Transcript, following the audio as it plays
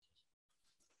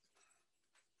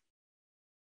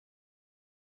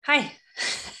Hi.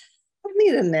 I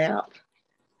need a nap.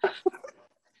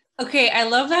 Okay, I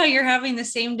love how you're having the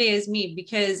same day as me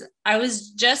because I was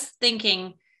just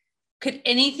thinking, could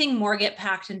anything more get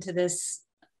packed into this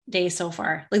day so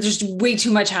far? Like there's way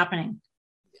too much happening.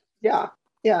 Yeah,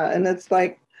 yeah, and it's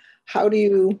like, how do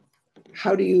you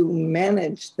how do you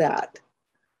manage that?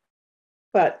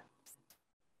 But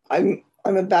I'm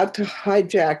about to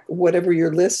hijack whatever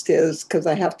your list is because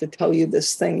I have to tell you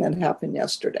this thing that happened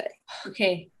yesterday.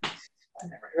 Okay,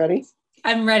 Ready?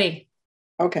 I'm ready.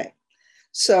 Okay.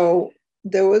 So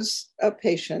there was a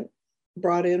patient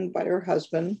brought in by her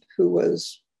husband who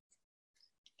was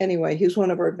anyway, he's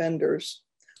one of our vendors.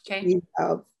 Okay. We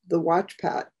have the watch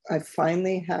pat. I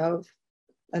finally have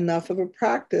enough of a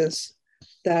practice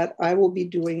that I will be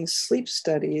doing sleep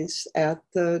studies at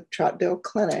the Troutdale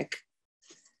Clinic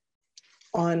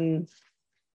on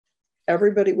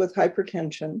everybody with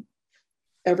hypertension,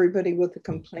 everybody with a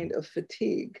complaint of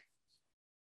fatigue.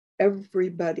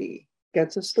 Everybody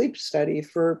gets a sleep study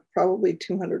for probably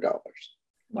 $200.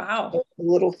 Wow. A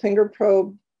little finger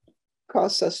probe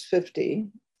costs us 50,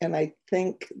 and I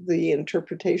think the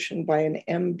interpretation by an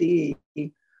MD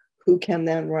who can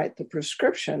then write the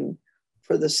prescription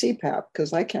for the CPAP,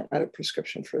 because I can't write a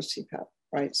prescription for a CPAP,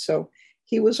 right? So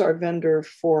he was our vendor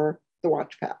for the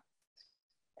WatchPAP.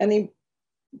 And he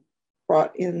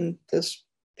brought in this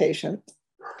patient.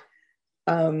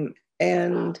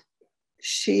 And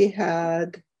she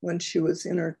had, when she was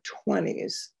in her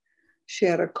 20s, she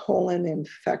had a colon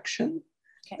infection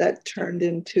Okay. that turned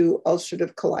into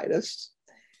ulcerative colitis.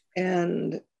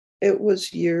 And it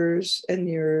was years and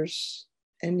years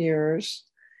and years.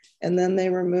 And then they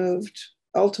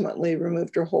ultimately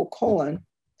removed her whole colon.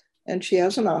 And she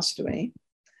has an ostomy,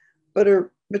 but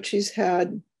she's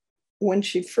had, when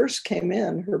she first came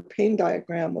in, her pain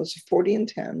diagram was 40 and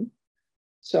 10.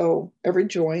 So every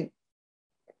joint,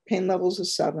 pain levels of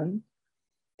 7.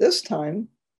 This time,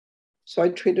 so I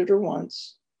treated her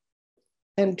once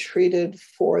and treated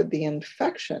for the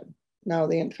infection. Now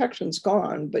the infection's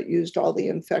gone, but used all the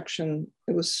infection.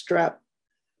 It was strep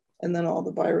and then all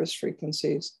the virus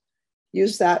frequencies.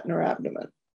 Used that in her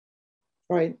abdomen,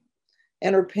 right?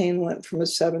 And her pain went from a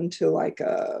 7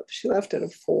 to she left at a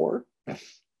 4.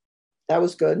 That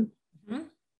was good. Mhm.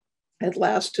 It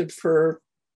lasted for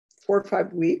 4 or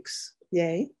 5 weeks.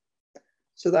 Yay.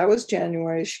 So that was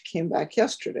January. She came back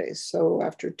yesterday. So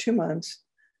after 2 months,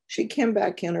 she came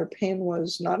back in. Her pain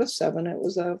was not a 7, it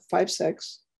was a 5,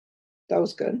 6. That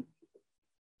was good.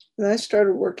 And I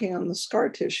started working on the scar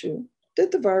tissue.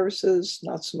 Did the viruses,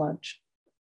 not so much.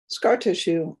 Scar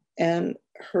tissue, and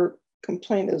her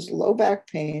complaint is low back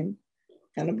pain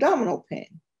and abdominal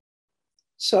pain.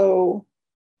 So,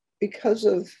 because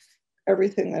of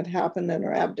everything that happened in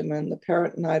her abdomen, the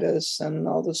peritonitis and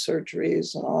all the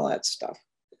surgeries and all that stuff,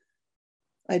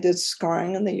 I did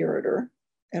scarring in the ureter,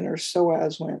 and her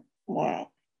psoas went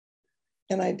wow.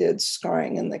 And I did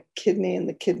scarring in the kidney and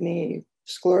the kidney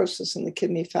sclerosis in the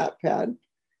kidney fat pad,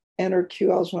 and her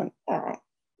QLs went wow.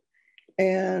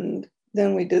 And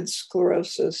then we did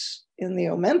sclerosis in the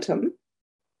omentum,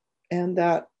 and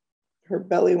that her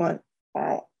belly went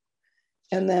wow.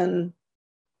 And then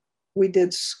we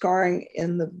did scarring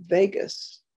in the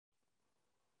vagus,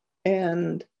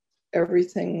 and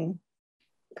everything,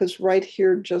 because right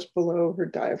here, just below her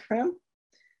diaphragm,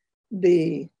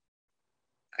 the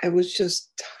I was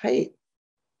just tight.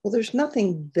 Well, there's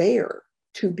nothing there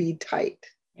to be tight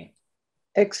Okay.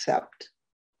 except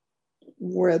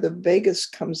where the vagus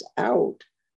comes out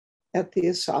at the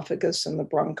esophagus and the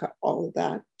bronchi, all of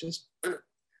that. Just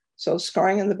so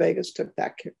scarring in the vagus took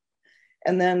that care.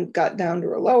 And then got down to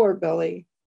her lower belly,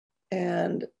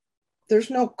 and there's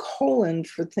no colon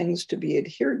for things to be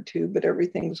adhered to, but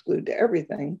everything's glued to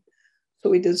everything. So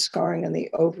we did scarring in the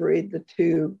ovary, the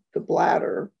tube, the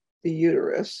bladder, the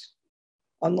uterus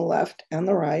on the left and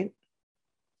the right.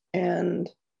 And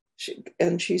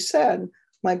she said,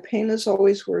 my pain is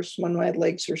always worse when my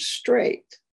legs are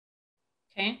straight.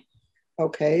 Okay.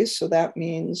 Okay, so that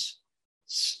means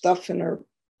stuff in her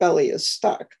belly is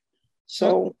stuck. Mhm.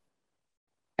 So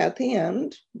at the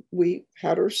end, we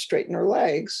had her straighten her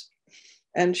legs.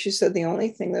 And she said the only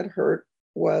thing that hurt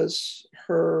was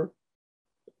her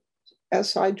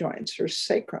SI joints, her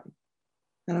sacrum.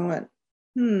 And I went,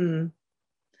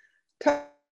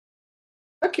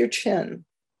 tuck your chin.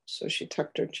 So she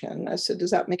tucked her chin. I said,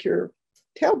 does that make your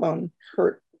tailbone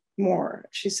hurt more?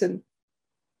 She said,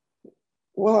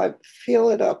 well, I feel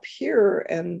it up here.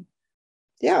 And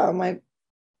yeah,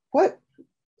 what?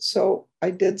 So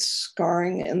I did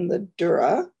scarring in the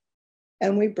dura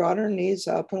And we brought her knees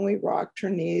up and we rocked her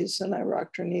knees, and I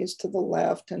rocked her knees to the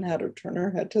left and had her turn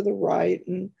her head to the right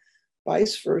and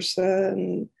vice versa.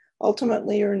 And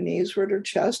ultimately her knees were at her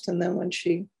chest. And then when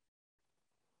she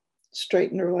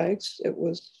straightened her legs, it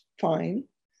was fine.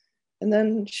 And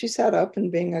then she sat up,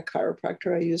 and being a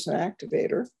chiropractor, I use an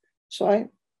activator. So I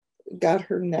got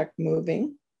her neck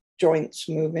moving, joints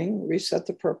moving, reset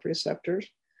the proprioceptors,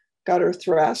 got her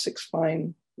thoracic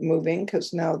spine moving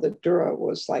because now the dura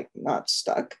was like not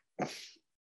stuck.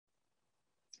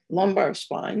 Lumbar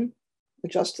spine,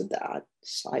 adjusted that,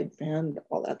 side bend,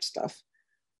 all that stuff.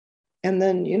 And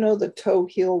then, you know, the toe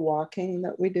heel walking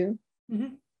that we do?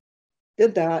 Mm-hmm.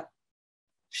 Did that.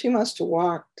 She must have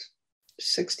walked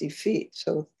 60 feet.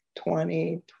 So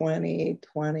 20, 20,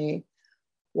 20,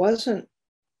 wasn't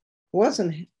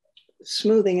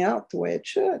smoothing out the way it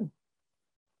should.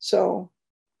 So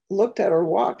looked at her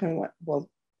walk and went, well,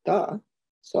 duh.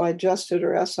 So I adjusted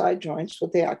her SI joints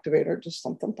with the activator, just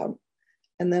thump, thump, thump,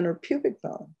 and then her pubic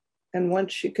bone. And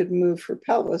once she could move her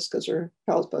pelvis, because her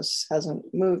pelvis hasn't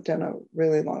moved in a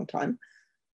really long time,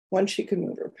 once she could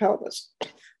move her pelvis.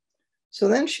 So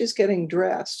then she's getting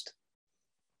dressed,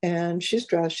 and she's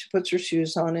dressed, she puts her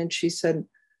shoes on, and she said,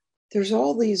 there's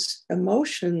all these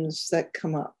emotions that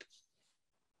come up.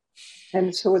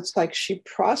 And so it's like she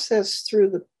processed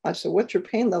through I said, what's your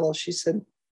pain level? She said,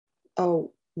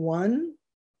 oh, 1.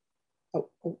 Oh,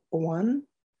 1.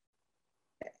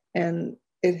 And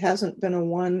it hasn't been a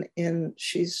 1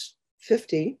 she's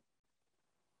 50.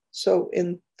 So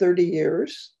in 30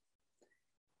 years.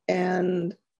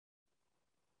 And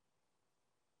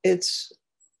it's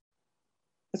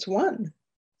 1.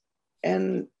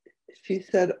 And she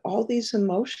said, all these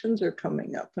emotions are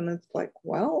coming up. And it's like,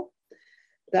 well,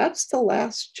 that's the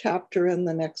last chapter in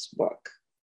the next book,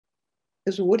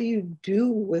 is what do you do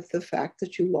with the fact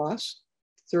that you lost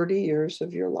 30 years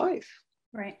of your life?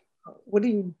 Right. What do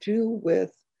you do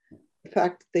with the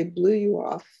fact that they blew you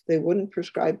off? They wouldn't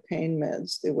prescribe pain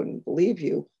meds. They wouldn't believe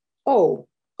you. Oh.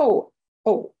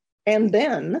 And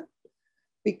then,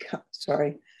 because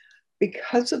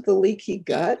of the leaky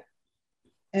gut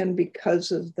and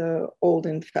because of the old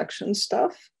infection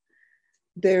stuff,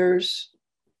 there's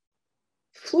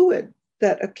fluid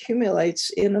that accumulates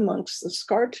in amongst the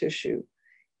scar tissue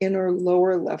in her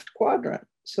lower left quadrant.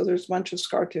 So there's a bunch of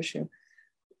scar tissue.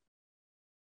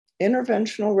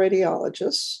 Interventional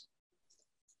radiologists,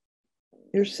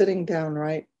 you're sitting down,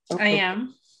 right? Okay. I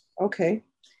am. Okay.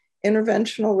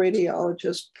 Interventional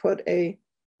radiologist put a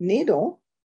needle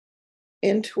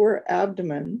into her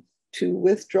abdomen to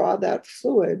withdraw that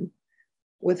fluid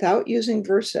without using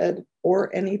Versed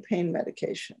or any pain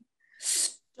medication.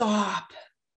 Stop.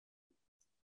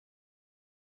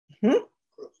 Mm-hmm.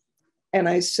 And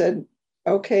I said,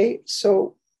 okay,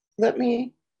 so let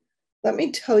me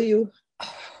tell you,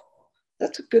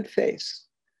 that's a good face.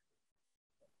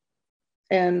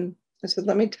 And I said,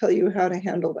 let me tell you how to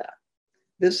handle that.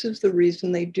 This is the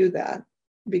reason they do that,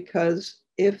 because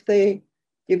if they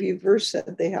give you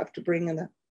Versed, they have to bring in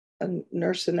a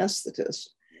nurse anesthetist.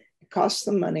 It costs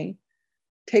them money,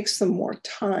 takes them more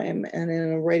time, and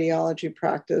in a radiology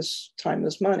practice, time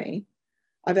is money.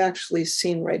 I've actually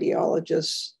seen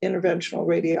radiologists, interventional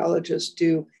radiologists,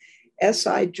 do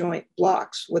SI joint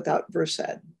blocks without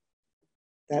Versed.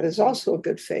 That is also a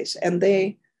good face. And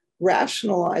they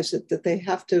rationalize it that they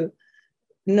have to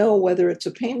know whether it's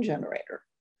a pain generator.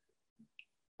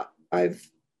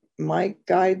 My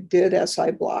guy did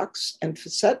SI blocks and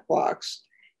facet blocks,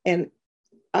 and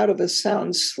out of a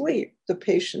sound sleep, the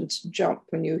patients jump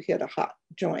when you hit a hot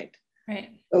joint. Right.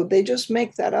 So they just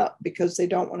make that up because they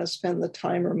don't want to spend the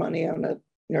time or money on a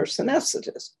nurse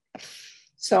anesthetist.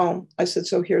 So I said,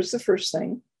 so here's the first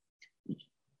thing.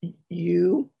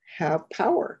 You have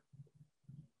power.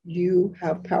 You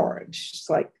have power. And she's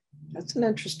like, that's an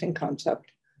interesting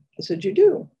concept. I said, you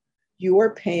do. You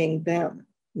are paying them,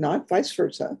 not vice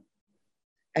versa.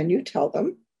 And you tell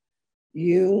them,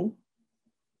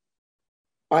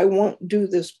 I won't do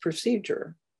this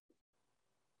procedure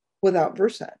without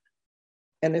Versed.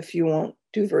 And if you won't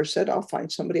do Versed, I'll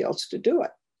find somebody else to do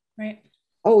it. Right.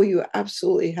 Oh, you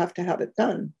absolutely have to have it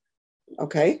done.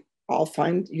 Okay, I'll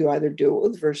find you either do it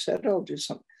with Versed or I'll do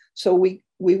something. So we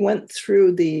went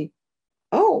through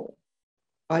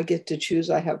I get to choose,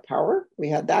 I have power. We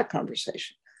had that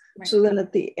conversation. Right. So then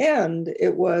at the end,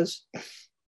 it was,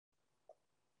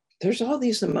 there's all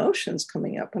these emotions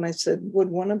coming up. And I said, would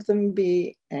one of them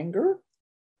be anger?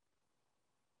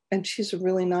 And she's a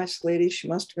really nice lady. She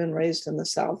must have been raised in the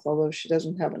South, although she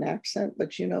doesn't have an accent,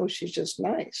 but she's just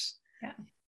nice. Yeah.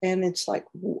 And it's like,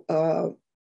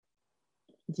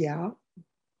 yeah,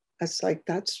 it's like,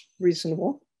 that's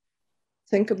reasonable.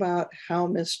 think about how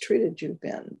mistreated you've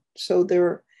been. So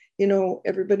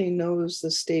everybody knows the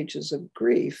stages of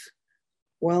grief.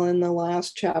 Well, in the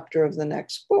last chapter of the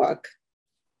next book,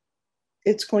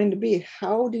 it's going to be,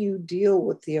 how do you deal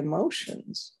with the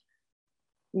emotions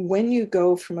when you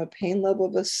go from a pain level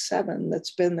of a 7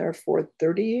 that's been there for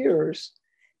 30 years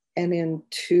and in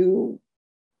 2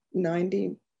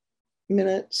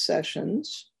 90-minute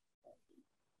sessions,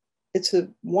 it's a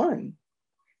 1.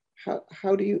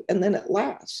 How do you, and then it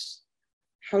lasts.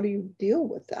 How do you deal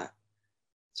with that?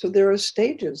 So there are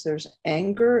stages. There's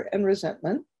anger and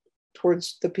resentment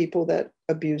towards the people that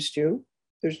abused you.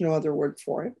 There's no other word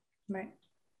for it. Right.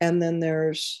 And then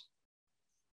there's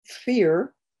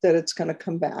fear that it's going to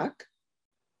come back.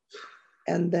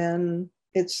 And then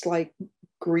it's like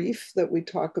grief that we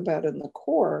talk about in the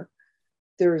core.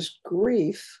 There's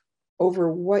grief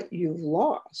over what you've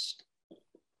lost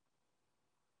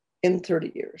in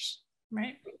 30 years.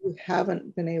 Right. You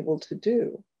haven't been able to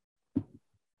do.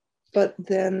 But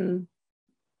then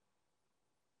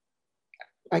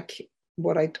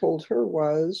what I told her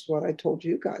was what I told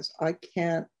you guys. I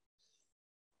can't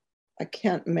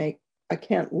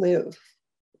live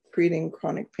treating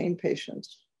chronic pain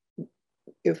patients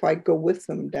if I go with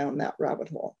them down that rabbit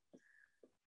hole.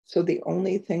 So the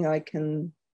only thing I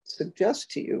can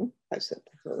suggest to you, I said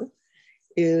to her,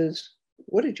 is,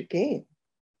 what did you gain?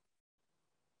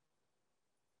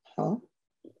 Huh?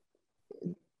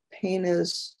 Pain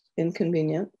is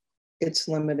inconvenient. It's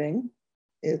limiting.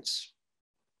 It's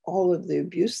all of the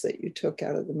abuse that you took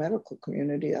out of the medical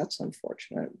community. That's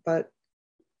unfortunate, but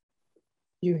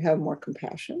you have more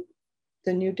compassion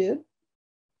than you did.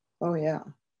 Oh yeah.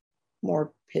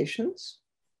 More patience.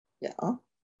 Yeah.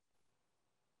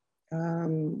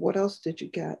 What else did you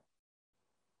get?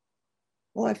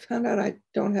 Well, I found out I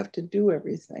don't have to do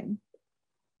everything.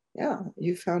 Yeah,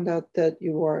 you found out that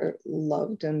you are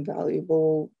loved and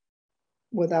valuable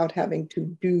without having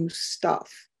to do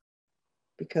stuff,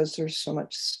 because there's so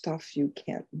much stuff you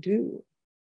can't do.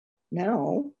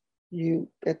 Now you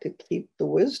get to keep the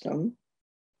wisdom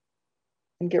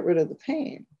and get rid of the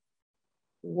pain.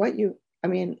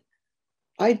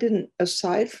 I didn't,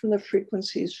 aside from the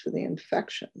frequencies for the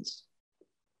infections,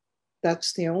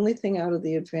 that's the only thing out of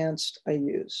the advanced I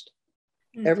used.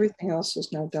 Mm-hmm. Everything else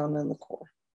is now down in the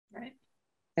core. Right.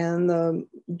 And the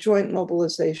joint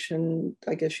mobilization,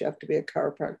 I guess you have to be a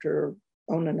chiropractor or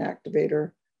own an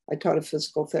activator. I taught a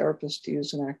physical therapist to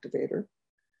use an activator.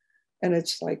 And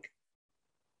it's like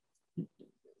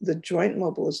the joint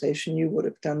mobilization you would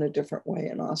have done a different way.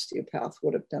 An osteopath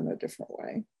would have done a different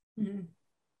way. Mm-hmm.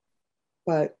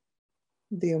 But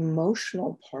the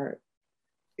emotional part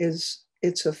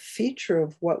it's a feature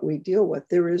of what we deal with.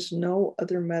 There is no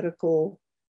other medical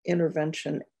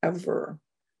intervention ever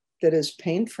that is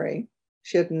pain-free.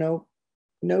 She had no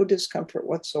discomfort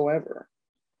whatsoever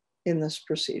in this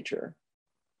procedure.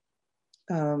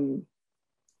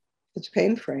 It's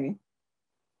pain-free.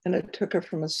 And it took her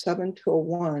from a 7 to a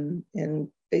 1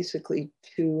 in basically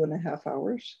 2.5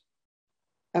 hours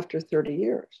after 30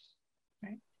 years.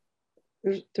 Right.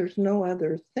 There's no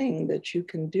other thing that you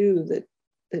can do that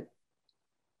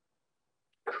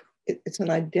it's an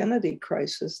identity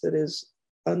crisis that is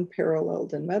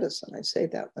unparalleled in medicine. I say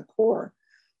that in the core,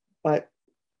 but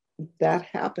that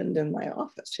happened in my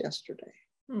office yesterday.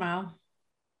 Wow.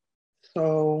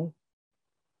 So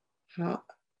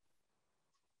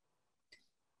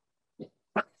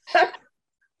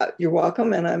you're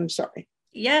welcome, and I'm sorry.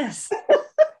 Yes.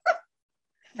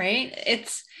 Right.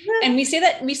 And we say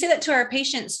that to our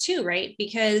patients too, right?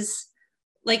 Because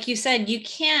like you said, you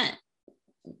can't,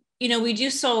 we do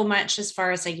so much as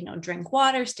far as like, drink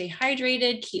water, stay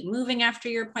hydrated, keep moving after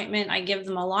your appointment. I give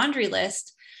them a laundry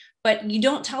list, but you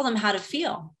don't tell them how to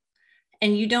feel,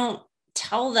 and you don't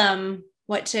tell them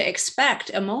what to expect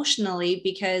emotionally,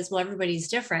 because, well, everybody's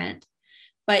different.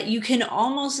 But you can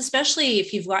almost, especially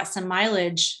if you've got some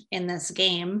mileage in this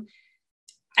game,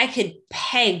 I could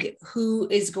peg who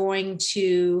is going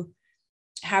to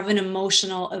have an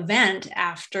emotional event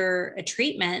after a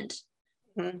treatment.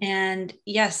 Mm-hmm. And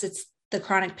yes, it's the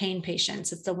chronic pain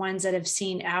patients. It's the ones that have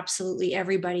seen absolutely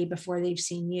everybody before they've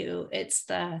seen you. It's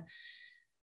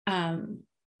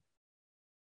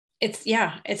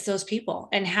it's those people.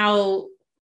 And how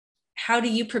do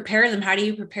you prepare them? How do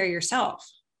you prepare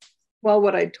yourself? Well,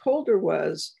 what I told her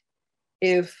was,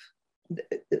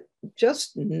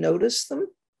 just notice them,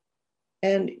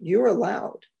 and you're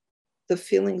allowed. The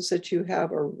feelings that you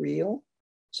have are real.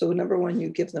 So number one, you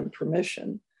give them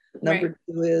permission. Number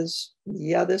two is,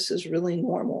 this is really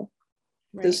normal.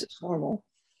 Right. This is normal.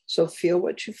 So feel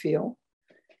what you feel.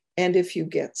 And if you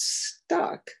get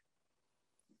stuck,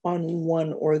 on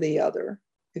one or the other.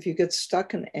 If you get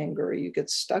stuck in anger, or you get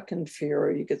stuck in fear,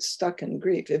 or you get stuck in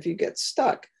grief, if you get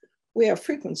stuck, we have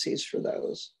frequencies for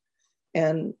those.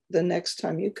 And the next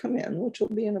time you come in, which will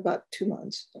be in about 2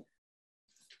 months,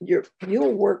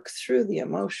 you'll work through the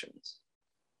emotions.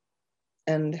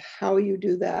 And how you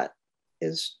do that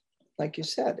is, like you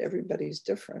said, everybody's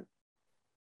different.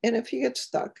 And if you get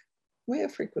stuck, we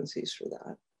have frequencies for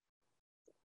that.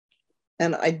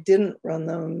 And I didn't run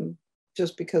them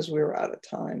just because we were out of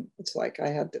time. It's like I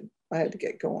had to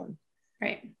get going.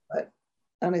 Right.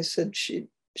 And I said,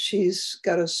 she's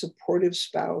got a supportive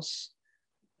spouse.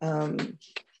 And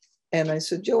I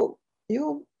said, you'll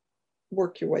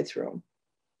work your way through them.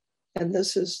 And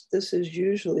this is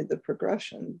usually the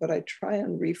progression, but I try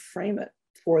and reframe it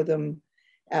for them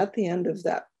at the end of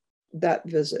that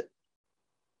visit.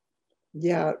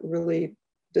 Yeah, really,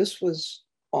 this was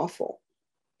awful.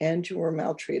 And you were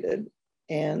maltreated.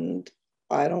 And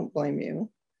I don't blame you,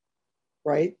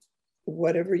 right?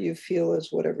 Whatever you feel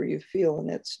is whatever you feel, and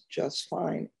it's just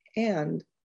fine. And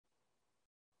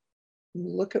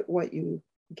look at what you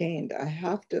gained.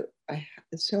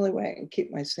 It's the only way I can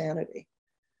keep my sanity.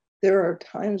 There are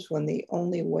times when the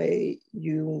only way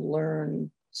you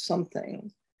learn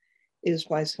something is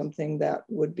by something that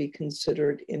would be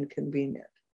considered inconvenient.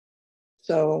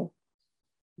 So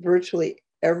virtually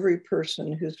every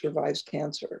person who survives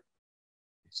cancer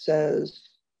says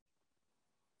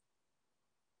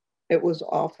it was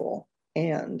awful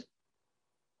and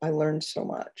I learned so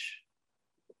much.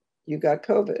 You got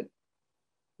COVID.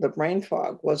 The brain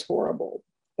fog was horrible,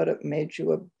 but it made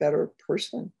you a better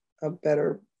person, a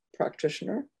better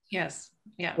practitioner. Yes.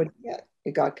 Yeah. What you get?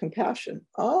 You got compassion.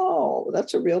 Oh,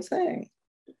 that's a real thing.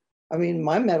 I mean,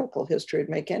 my medical history would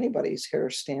make anybody's hair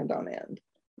stand on end.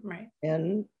 Right.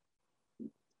 And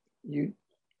you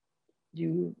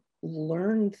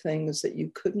learn things that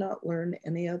you could not learn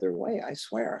any other way, I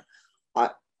swear.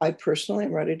 I personally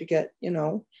am ready to get,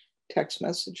 text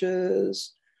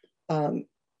messages,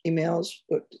 emails,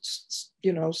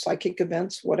 psychic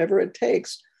events, whatever it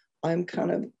takes. I'm kind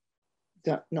of,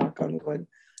 knock on wood,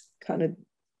 kind of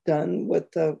done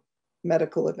with the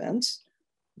medical events.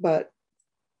 But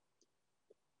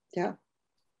yeah,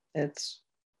 it's.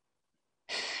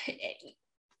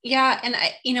 Yeah.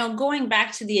 And going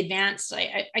back to the advanced,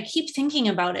 I keep thinking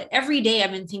about it every day.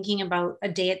 I've been thinking about a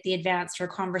day at the advanced or a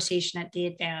conversation at the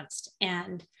advanced.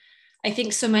 And I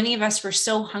think so many of us were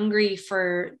so hungry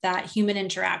for that human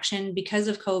interaction because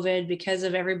of COVID, because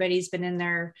of everybody's been in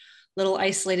their little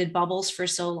isolated bubbles for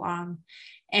so long.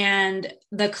 And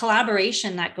the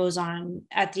collaboration that goes on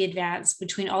at the advanced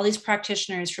between all these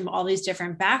practitioners from all these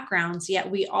different backgrounds, yet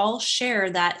we all share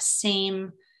that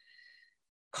same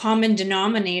common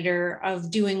denominator of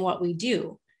doing what we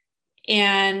do.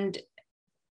 And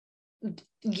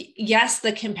yes,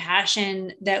 the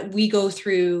compassion that we go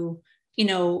through,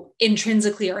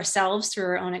 intrinsically ourselves through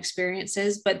our own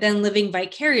experiences, but then living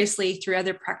vicariously through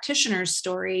other practitioners'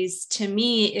 stories, to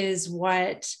me, is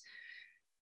what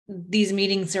these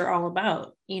meetings are all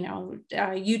about.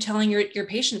 You telling your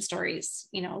patient stories,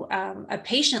 a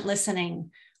patient listening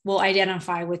will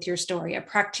identify with your story. A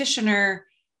practitioner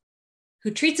who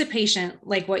treats a patient,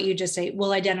 like what you just say,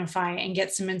 will identify and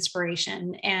get some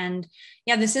inspiration. And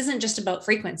yeah, this isn't just about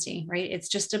frequency, right? It's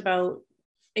just about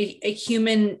a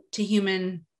human to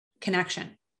human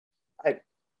connection.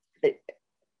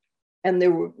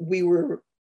 We were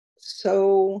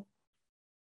so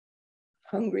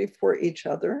hungry for each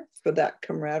other, for that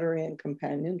camaraderie and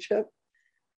companionship.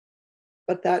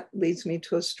 But that leads me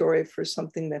to a story for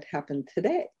something that happened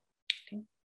today. Okay.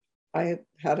 I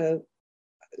had a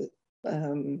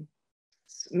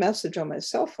message on my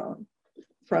cell phone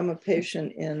from a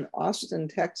patient in Austin,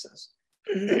 Texas.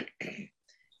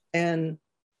 And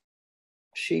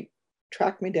she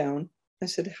tracked me down. I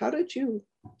said, "How did you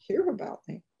hear about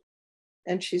me?"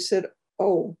 And she said,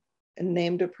 "Oh," and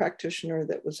named a practitioner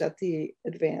that was at the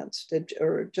advanced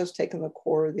or just taken the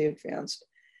core of the advanced.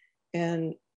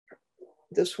 And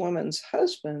this woman's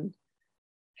husband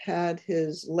had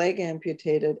his leg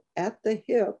amputated at the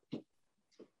hip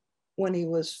when he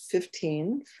was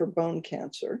 15 for bone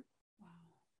cancer. Wow.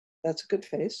 That's a good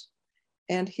face.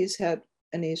 And he's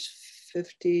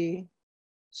 50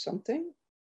 something,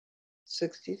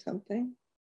 60 something.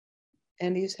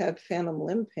 And he's had phantom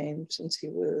limb pain since he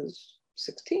was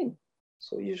 16.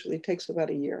 So it usually takes about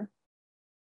a year.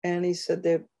 And he said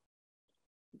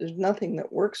there's nothing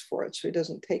that works for it, so he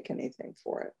doesn't take anything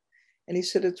for it. And he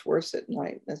said it's worse at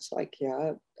night. And it's like,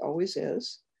 yeah, it always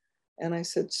is. And I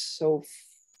said, so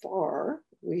far,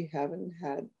 we haven't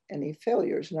had any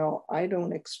failures. Now, I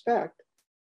don't expect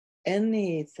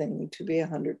anything to be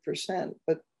 100%,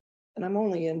 and I'm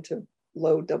only into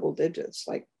low double digits,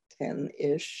 like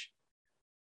 10-ish.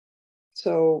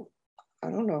 So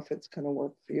I don't know if it's going to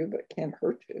work for you, but it can't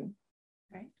hurt to.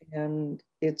 Right. And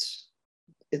it's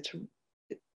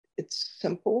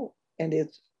simple, and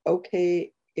it's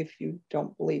okay if you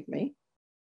don't believe me.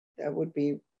 That would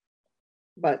be,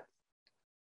 but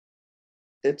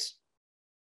it's,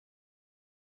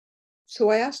 so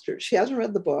I asked her, she hasn't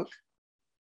read the book.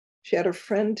 She had a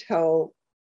friend tell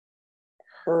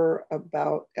her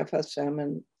about FSM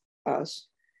and us.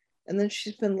 And then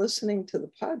she's been listening to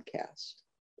the podcast.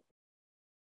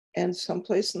 And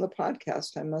someplace in the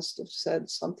podcast, I must have said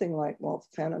something like, well,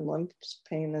 phantom limb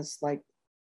pain is like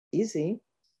easy.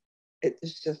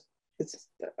 It's just,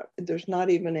 there's not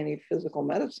even any physical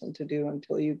medicine to do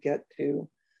until you get to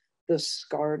the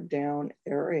scarred down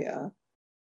area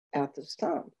at the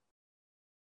stump.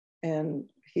 And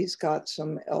he's got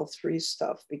some L3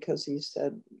 stuff because he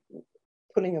said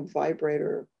putting a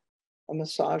vibrator, a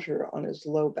massager on his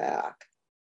low back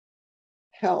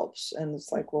helps. And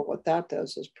it's like, well, what that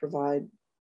does is provide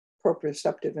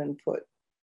proprioceptive input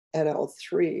at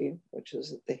L3, which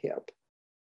is at the hip,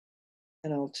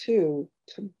 and L2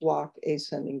 to block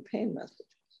ascending pain messages.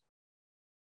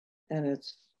 And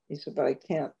he said, but I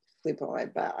can't sleep on my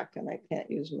back and I can't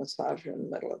use a massager in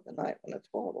the middle of the night when it's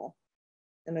horrible.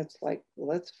 And it's like, well,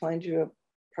 let's find you a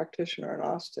practitioner in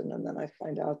Austin. And then I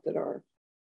find out that our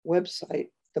website,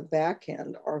 the back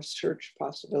end, our search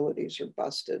possibilities are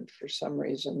busted for some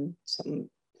reason. Some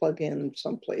plugin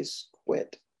someplace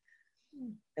quit.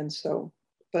 And so,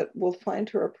 but we'll find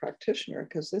her a practitioner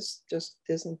because this just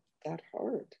isn't that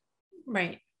hard.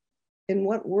 Right. In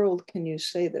what world can you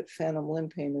say that phantom limb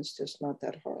pain is just not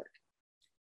that hard?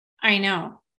 I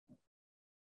know.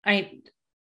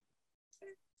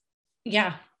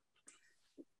 Yeah.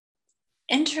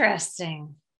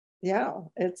 Interesting. Yeah,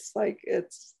 it's like,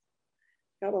 it's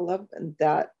gotta love. And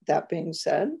that being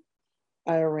said,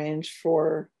 I arranged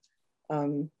for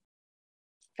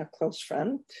a close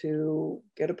friend to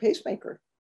get a pacemaker.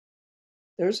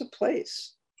 There's a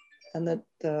place. And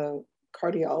the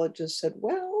cardiologist said,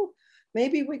 well,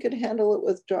 maybe we could handle it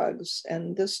with drugs.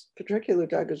 And this particular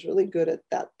drug is really good at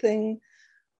that thing.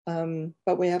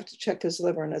 But we have to check his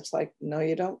liver. And it's like, no,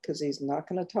 you don't, because he's not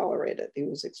going to tolerate it. He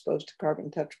was exposed to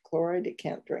carbon tetrachloride. He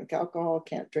can't drink alcohol,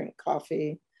 can't drink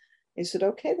coffee. He said,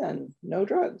 okay, then no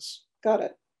drugs. Got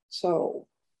it. So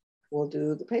we'll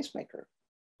do the pacemaker.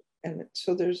 And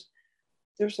so there's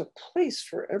a place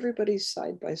for everybody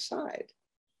side by side.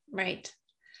 Right.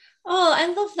 Oh, I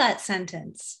love that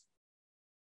sentence.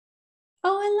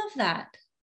 Oh, I love that.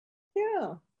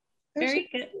 Yeah. Very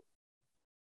good.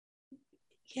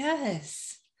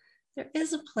 Yes, there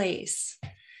is a place.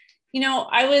 You know,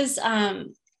 I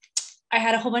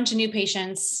had a whole bunch of new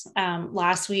patients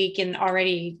last week and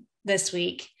already this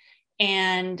week,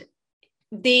 and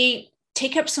they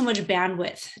take up so much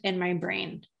bandwidth in my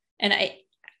brain. And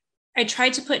I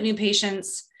tried to put new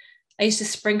patients, I used to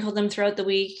sprinkle them throughout the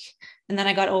week, and then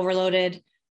I got overloaded.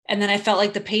 And then I felt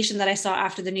like the patient that I saw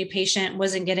after the new patient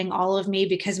wasn't getting all of me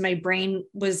because my brain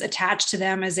was attached to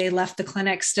them as they left the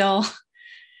clinic still.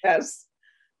 Yes.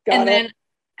 Got it.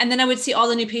 And then I would see all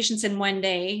the new patients in one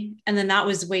day. And then that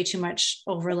was way too much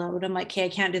overload. I'm like, okay, I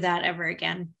can't do that ever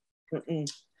again. Mm-mm.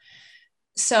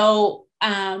 So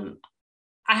I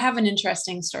have an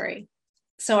interesting story.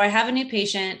 So I have a new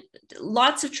patient,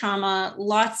 lots of trauma,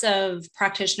 lots of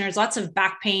practitioners, lots of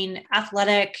back pain,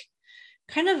 athletic,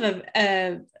 kind of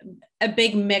a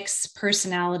big mix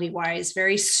personality wise,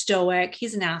 very stoic.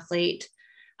 He's an athlete,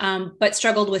 but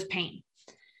struggled with pain.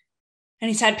 And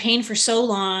he's had pain for so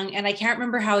long, and I can't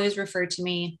remember how he was referred to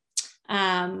me.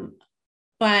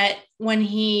 But when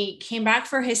he came back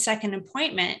for his second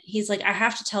appointment, he's like, I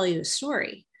have to tell you a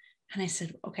story. And I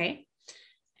said, okay.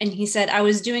 And he said, I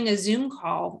was doing a Zoom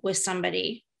call with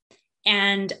somebody,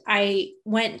 and I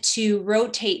went to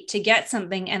rotate to get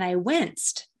something, and I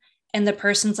winced. And the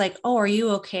person's like, oh, are you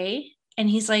okay? And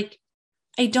he's like,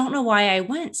 I don't know why I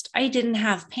winced. I didn't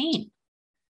have pain.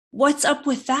 What's up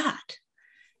with that?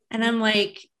 And I'm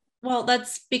like, well,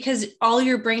 that's because all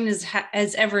your brain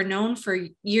has ever known for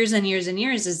years and years and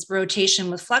years is rotation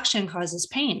with flexion causes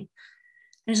pain. And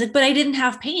he's like, but I didn't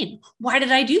have pain. Why did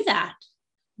I do that?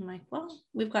 I'm like, well,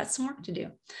 we've got some work to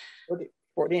do.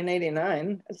 40 and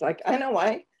 89. It's like, I know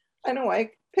why.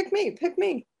 Pick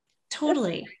me.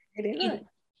 Totally. 89.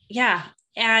 Yeah.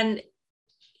 And,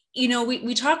 you know,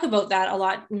 we talk about that a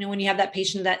lot, you know, when you have that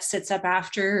patient that sits up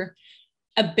after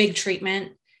a big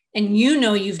treatment And you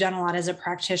know, you've done a lot as a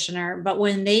practitioner, but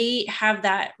when they have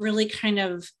that really kind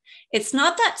of, it's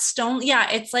not that stone. Yeah.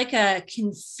 It's like a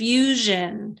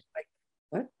confusion.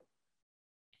 What?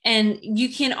 And you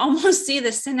can almost see the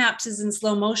synapses in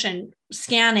slow motion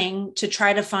scanning to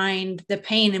try to find the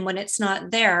pain. And when it's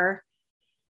not there,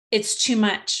 it's too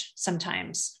much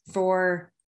sometimes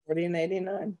for 40 and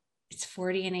 89. It's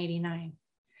 40 and 89.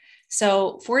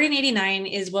 So 40 and 89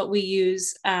 is what we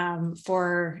use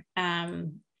for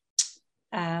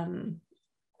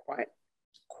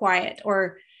quiet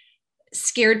or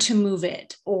scared to move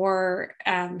it, or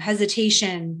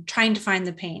hesitation, trying to find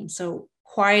the pain. So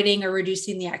quieting or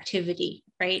reducing the activity,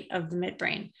 right, of the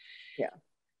midbrain. Yeah.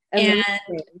 And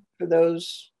for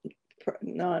those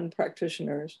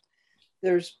non-practitioners,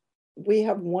 we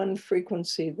have one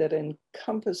frequency that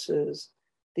encompasses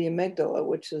the amygdala,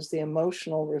 which is the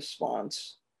emotional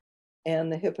response, and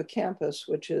the hippocampus,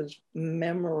 which is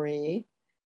memory,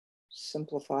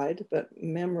 simplified, but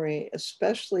memory,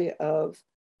 especially of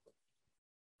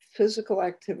physical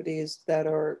activities that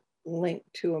are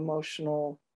linked to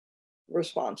emotional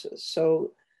responses.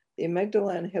 So the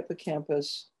amygdala and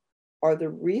hippocampus are the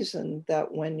reason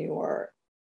that when you are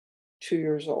 2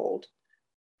 years old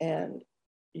and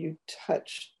you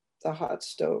touch the hot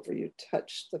stove, or you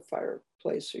touch the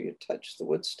fireplace, or you touch the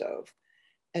wood stove,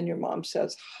 and your mom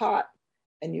says hot,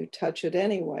 and you touch it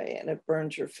anyway, and it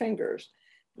burns your fingers,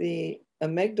 the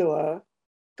amygdala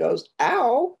goes,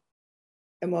 ow,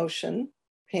 emotion,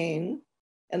 pain,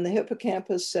 and the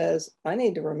hippocampus says, I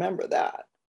need to remember that.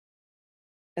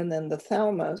 And then the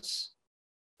thalamus,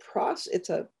 it's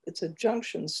a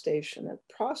junction station. It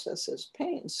processes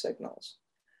pain signals.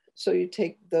 So you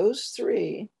take those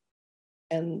three,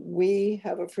 and we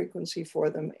have a frequency for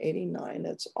them, 89.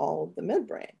 It's all of the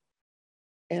midbrain.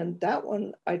 And that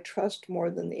one I trust more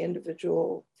than the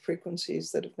individual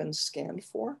frequencies that have been scanned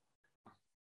for.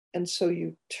 And so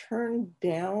you turn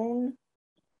down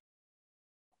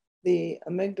the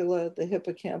amygdala, the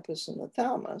hippocampus, and the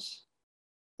thalamus,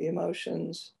 the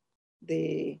emotions,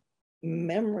 the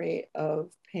memory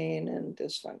of pain and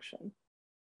dysfunction,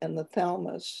 and the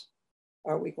thalamus,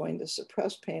 are we going to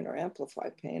suppress pain or amplify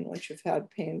pain? Once you've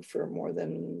had pain for more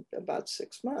than about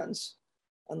 6 months,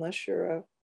 unless you're a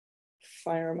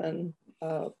fireman,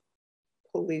 a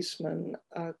policeman,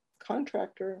 a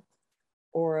contractor,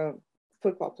 or a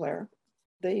football player,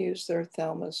 they use their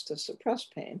thalamus to suppress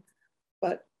pain.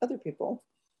 But other people,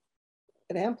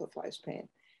 it amplifies pain.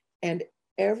 And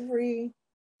every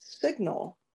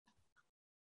signal,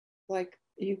 like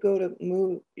you go to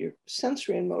move, your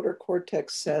sensory and motor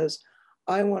cortex says,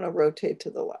 I want to rotate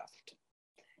to the left.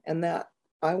 And that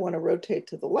I want to rotate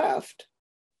to the left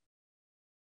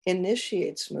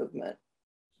initiates movement.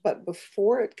 But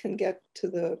before it can get to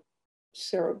the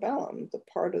cerebellum, the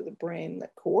part of the brain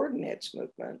that coordinates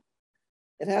movement,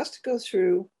 it has to go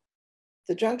through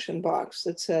the junction box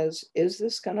that says, is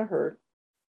this going to hurt?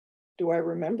 Do I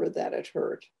remember that it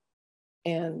hurt?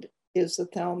 And is the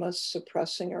thalamus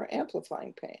suppressing or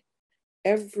amplifying pain?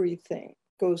 Everything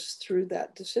goes through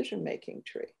that decision-making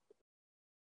tree.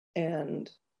 And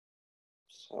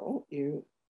so you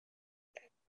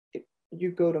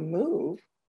go to move,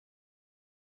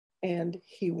 and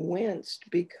he winced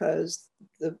because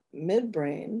the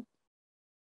midbrain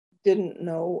didn't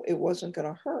know it wasn't going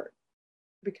to hurt,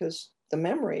 because the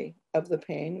memory of the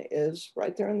pain is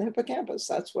right there in the hippocampus.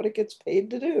 That's what it gets paid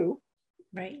to do.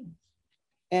 Right.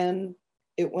 And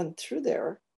it went through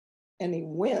there, and he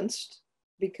winced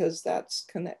because that's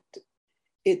connected.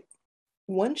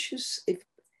 Once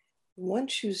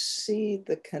you see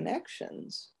the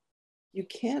connections, you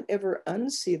can't ever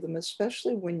unsee them,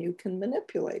 especially when you can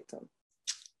manipulate them.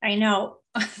 I know.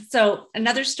 So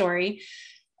another story,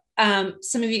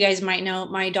 some of you guys might know,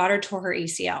 my daughter tore her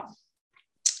ACL,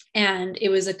 and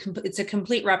it's a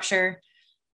complete rupture.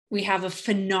 We have a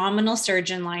phenomenal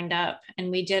surgeon lined up,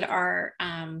 and we did our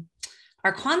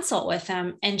consult with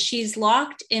him, and she's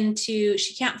locked into,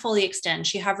 she can't fully extend.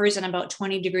 She hovers in about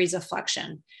 20 degrees of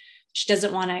flexion. She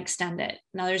doesn't want to extend it.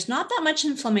 Now, there's not that much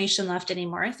inflammation left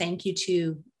anymore. Thank you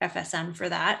to FSM for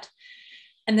that.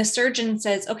 And the surgeon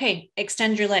says, okay,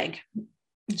 extend your leg.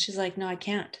 And she's like, no, I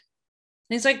can't.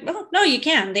 And he's like, oh, no, you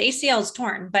can. The ACL is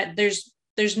torn, but there's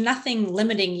nothing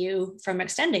limiting you from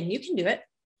extending. You can do it.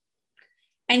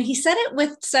 And he said it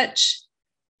with such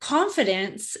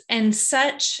confidence and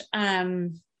such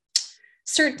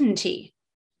certainty.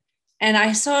 And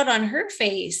I saw it on her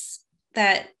face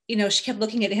that, she kept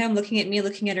looking at him, looking at me,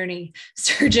 looking at her knee,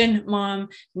 surgeon, mom,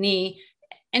 knee,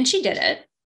 and she did it.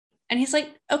 And he's like,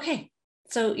 okay,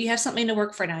 so you have something to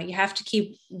work for now. You have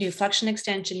to do flexion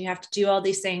extension. You have to do all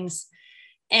these things.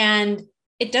 And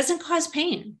it doesn't cause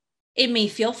pain. It may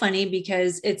feel funny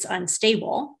because it's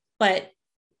unstable, but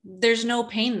there's no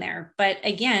pain there. But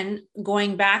again,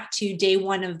 going back to day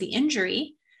one of the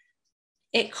injury,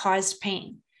 it caused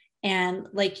pain. And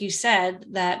like you said,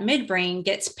 that midbrain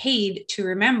gets paid to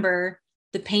remember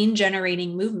the pain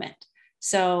generating movement.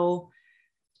 So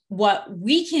what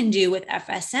we can do with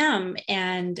FSM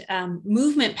and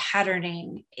movement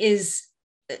patterning is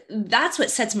that's what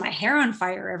sets my hair on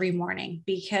fire every morning,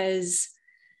 because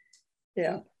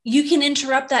you can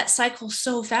interrupt that cycle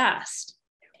so fast.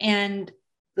 And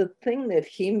the thing that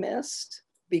he missed,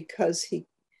 because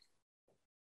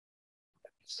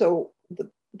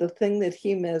the thing that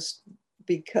he missed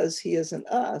because he isn't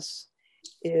us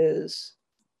is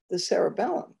the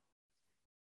cerebellum.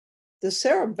 The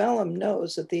cerebellum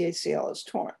knows that the ACL is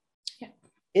torn. Yeah.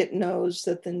 It knows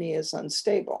that the knee is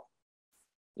unstable.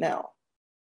 Now,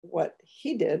 what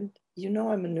he did,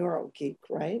 I'm a neuro geek,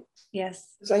 right? Yes.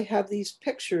 Because I have these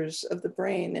pictures of the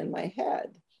brain in my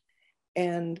head,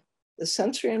 and the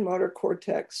sensory and motor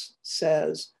cortex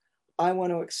says, I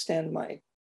want to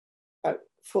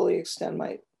fully extend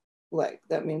my leg.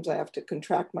 That means I have to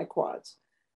contract my quads.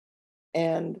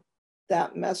 And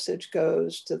that message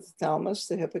goes to the thalamus,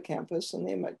 the hippocampus, and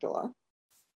the amygdala.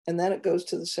 And then it goes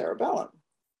to the cerebellum.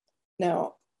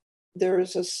 Now, there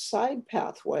is a side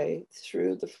pathway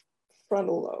through the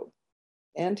frontal lobe,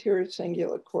 anterior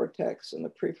cingulate cortex, and the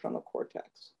prefrontal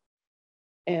cortex.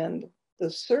 And the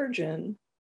surgeon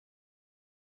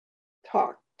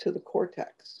talked to the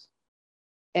cortex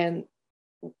and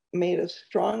made a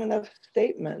strong enough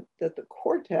statement that the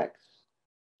cortex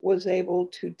was able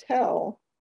to tell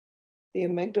the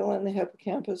amygdala and the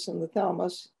hippocampus and the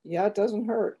thalamus, yeah, it doesn't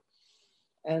hurt.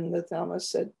 And the thalamus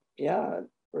said, yeah, it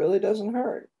really doesn't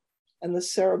hurt. And the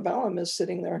cerebellum is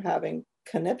sitting there having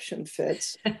conniption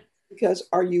fits because,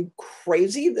 are you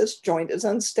crazy? This joint is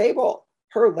unstable.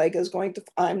 Her leg is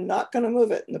I'm not going to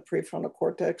move it. And the prefrontal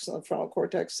cortex and the frontal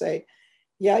cortex say,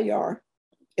 yeah, you are.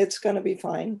 It's going to be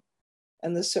fine.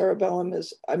 And the cerebellum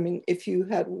is, if you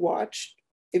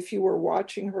were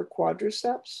watching her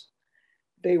quadriceps,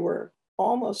 they were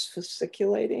almost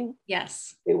fasciculating.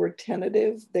 Yes. They were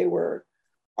tentative. They were,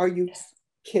 are you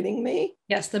kidding me?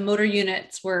 Yes, the motor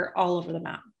units were all over the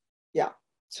map. Yeah.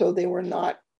 So they were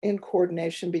not in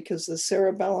coordination because the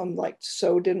cerebellum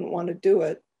didn't want to do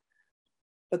it.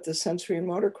 But the sensory and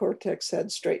motor cortex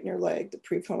said, straighten your leg. The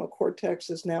prefrontal cortex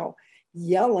is now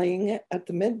yelling at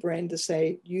the midbrain to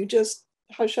say, you just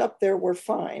hush up there, we're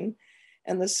fine.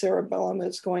 And the cerebellum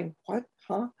is going, what?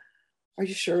 Huh? Are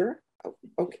you sure?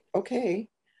 Okay.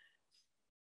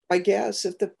 I guess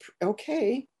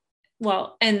okay.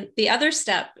 Well, and the other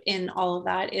step in all of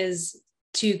that is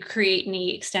to create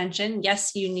knee extension.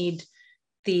 Yes, you need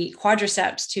the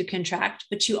quadriceps to contract,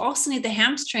 but you also need the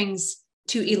hamstrings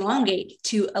to elongate,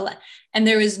 and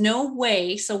there is no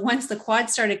way. So once the quad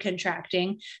started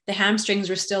contracting, the hamstrings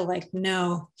were still like,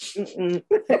 no,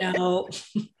 no,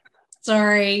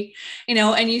 sorry,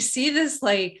 and you see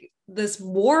this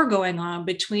war going on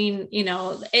between,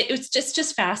 it's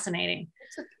just fascinating.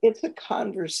 It's a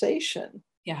conversation.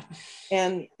 Yeah.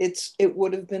 And it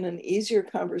would have been an easier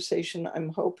conversation. I'm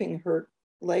hoping her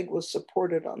leg was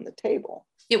supported on the table.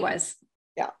 It was.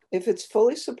 Yeah. If it's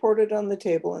fully supported on the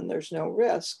table and there's no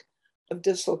risk of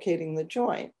dislocating the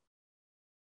joint,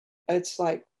 it's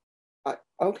like,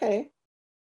 okay.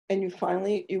 And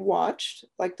you watched,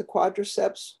 like, the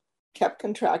quadriceps kept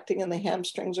contracting and the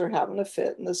hamstrings are having a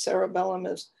fit and the cerebellum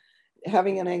is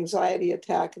having an anxiety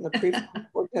attack and the prefrontal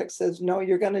cortex says, no,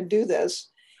 you're going to do this.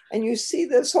 And you see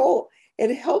this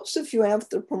it helps if you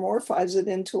anthropomorphize it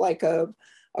into like a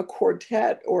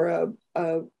quartet or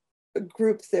a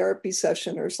group therapy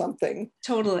session or something.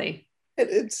 Totally.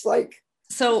 It's like.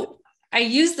 So I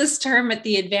use this term at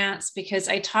the advanced because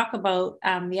I talk about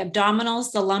the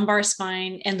abdominals, the lumbar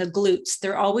spine, and the glutes.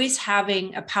 They're always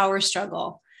having a power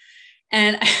struggle.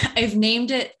 And I've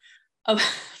named it a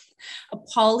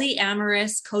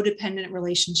polyamorous codependent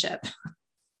relationship.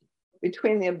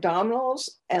 Between the abdominals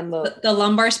and the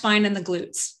lumbar spine and the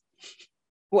glutes.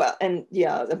 Well, and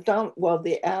yeah,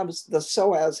 the abs, the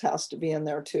psoas has to be in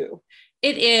there too.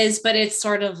 It is, but it's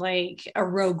sort of like a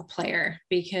rogue player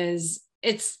because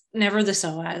it's never the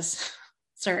psoas.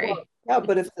 Sorry. Well, yeah,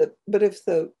 but if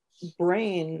the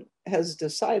brain has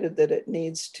decided that it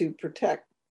needs to protect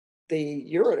the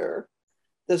ureter,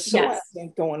 the psoas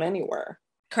ain't going anywhere.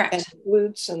 Correct. And the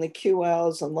glutes and the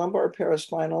QLs and lumbar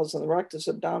paraspinals and the rectus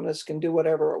abdominis can do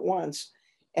whatever it wants.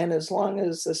 And as long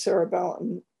as the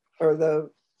cerebellum or the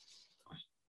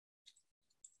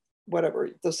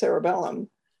cerebellum,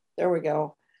 there we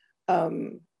go,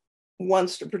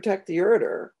 wants to protect the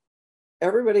ureter,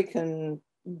 everybody can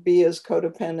be as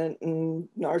codependent and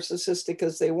narcissistic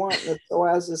as they want. And the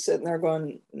psoas is sitting there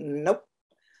going, nope,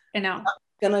 I know. not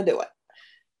gonna do it.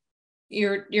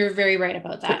 You're very right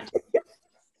about that.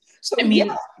 So I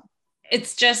mean,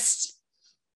 it's just,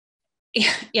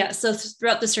 yeah. So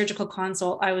throughout the surgical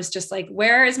consult, I was just like,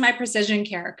 where is my precision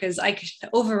care? Because I could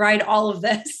override all of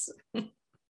this.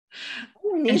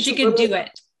 And she could do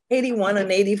it. 81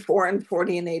 and 84 and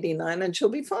 40 and 89, and she'll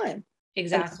be fine.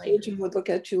 Exactly. And the surgeon would look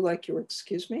at you like you were,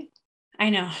 excuse me. I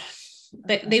know.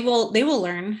 They will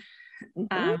learn.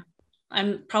 Mm-hmm.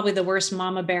 I'm probably the worst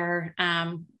mama bear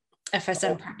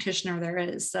FSM practitioner there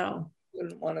is. So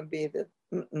wouldn't want to be the,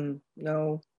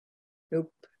 no,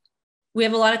 nope. We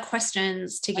have a lot of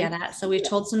questions to get at. So we've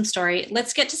told some story.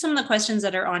 Let's get to some of the questions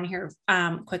that are on here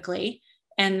quickly.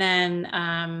 And then,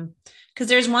 because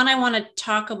there's one I want to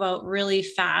talk about really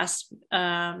fast.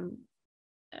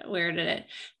 Where did it?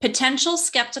 Potential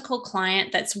skeptical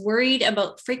client that's worried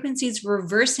about frequencies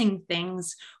reversing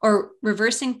things or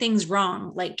reversing things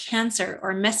wrong, like cancer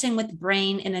or messing with the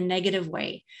brain in a negative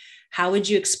way. How would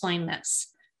you explain this?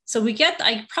 So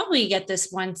I probably get this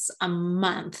once a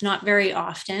month, not very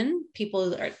often.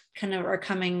 People are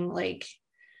coming like,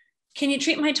 can you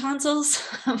treat my tonsils?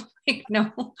 I'm like,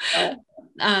 no.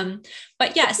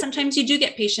 But yeah, sometimes you do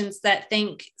get patients that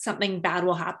think something bad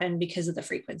will happen because of the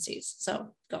frequencies.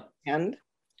 So go. And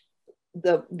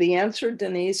the answer,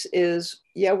 Denise, is,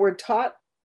 yeah, we're taught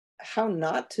how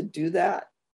not to do that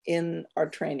in our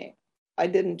training. I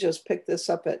didn't just pick this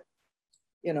up at,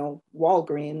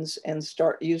 Walgreens and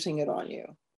start using it on you.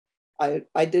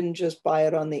 I didn't just buy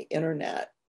it on the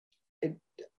internet.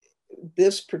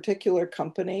 This particular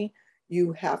company,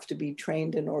 you have to be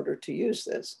trained in order to use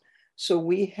this. So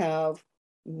we have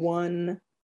one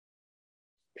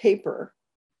paper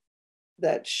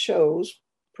that shows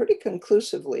pretty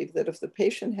conclusively that if the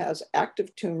patient has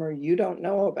active tumor you don't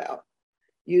know about,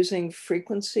 using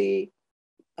frequency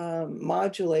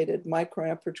modulated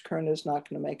microamperage current is not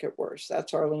going to make it worse.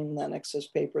 That's Arlene Lennox's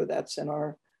paper. That's in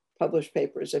our published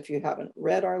papers. If you haven't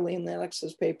read Arlene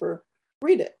Lennox's paper,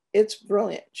 read it. It's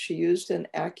brilliant. She used an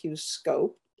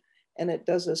AccuScope, and it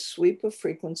does a sweep of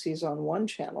frequencies on one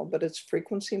channel, but it's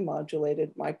frequency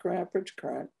modulated microamperage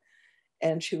current.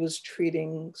 And she was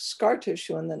treating scar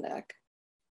tissue in the neck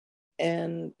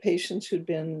and patients who'd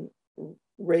been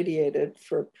radiated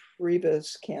for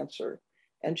previous cancer.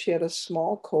 And she had a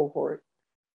small cohort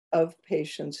of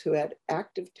patients who had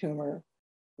active tumor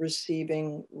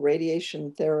receiving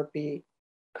radiation therapy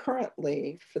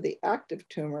currently for the active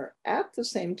tumor at the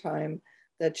same time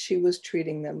that she was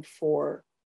treating them for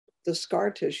the scar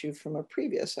tissue from a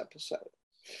previous episode.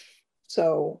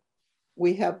 So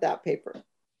we have that paper.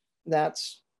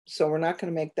 So we're not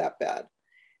going to make that bad.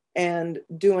 And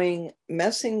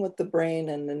messing with the brain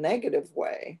in a negative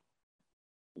way,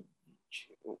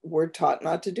 we're taught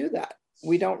not to do that.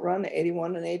 We don't run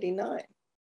 81 and 89.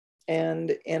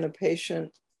 And in a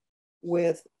patient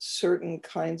with certain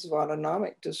kinds of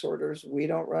autonomic disorders, we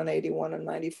don't run 81 and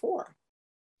 94.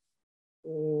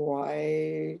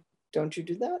 Why don't you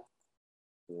do that?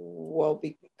 Well,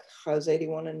 because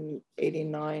 81 and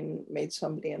 89 made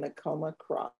somebody in a coma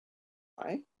cry.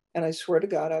 And I swear to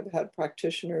God, I've had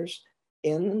practitioners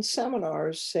in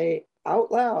seminars say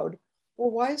out loud,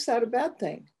 well, why is that a bad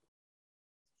thing?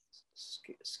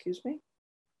 Excuse me?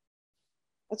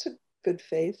 That's a good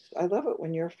face. I love it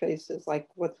when your face is like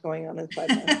what's going on inside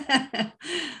my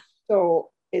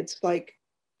So it's like,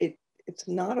 it's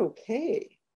not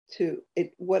okay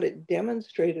what it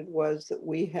demonstrated was that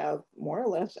we have more or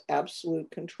less absolute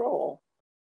control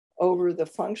over the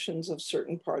functions of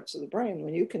certain parts of the brain.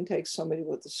 When you can take somebody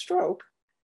with a stroke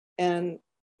and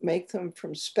make them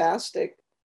from spastic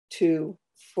to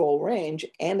full range,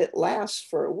 and it lasts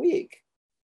for a week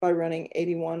by running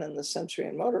 81 in the sensory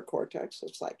and motor cortex,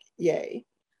 it's like, yay.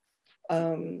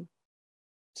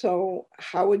 So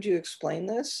how would you explain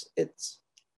this?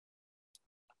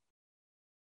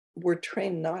 We're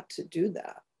trained not to do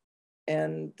that.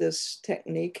 And this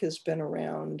technique has been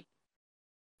around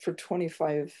for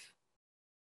 25,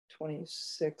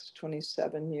 26,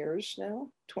 27 years now,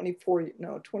 24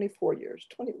 years,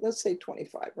 let's say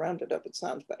 25, round it up, it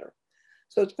sounds better.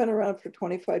 So it's been around for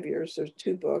 25 years. There's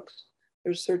 2 books,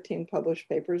 there's 13 published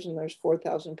papers, and there's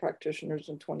 4,000 practitioners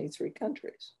in 23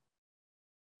 countries.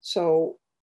 So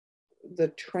the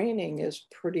training is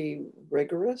pretty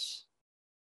rigorous,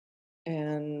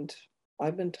 and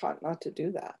I've been taught not to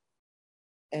do that.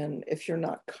 And if you're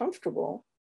not comfortable,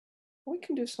 we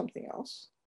can do something else.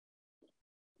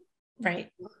 Right.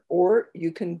 Or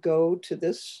you can go to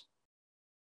this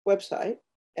website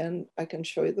and I can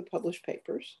show you the published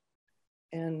papers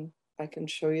and I can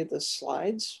show you the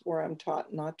slides where I'm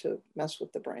taught not to mess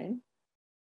with the brain.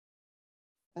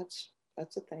 That's a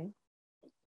thing.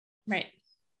 Right.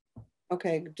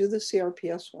 Okay, do the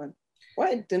CRPS one.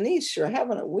 Why, Denise, you're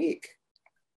having a week.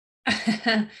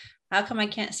 How come I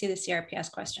can't see the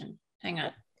CRPS question? Hang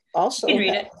on. Also, you can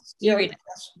read it. You read it.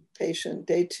 Patient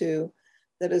day 2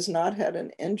 that has not had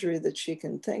an injury that she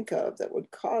can think of that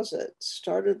would cause it.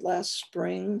 Started last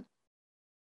spring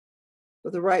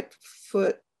with the right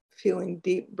foot feeling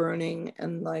deep burning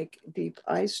and like deep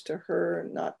ice to her,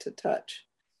 not to touch.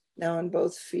 Now on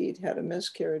both feet, had a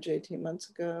miscarriage 18 months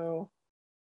ago.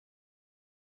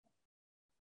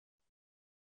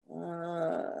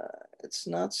 It's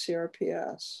not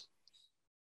CRPS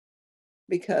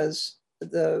because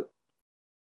it's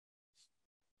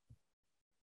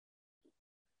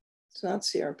not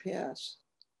CRPS.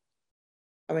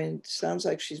 I mean, it sounds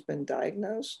like she's been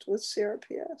diagnosed with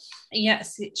CRPS.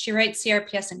 Yes, she writes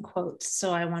CRPS in quotes.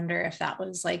 So I wonder if that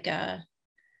was like a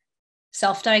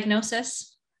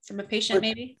self-diagnosis from a patient,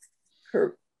 maybe.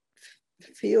 Her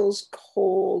feels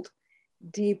cold,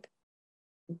 deep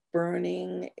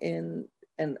burning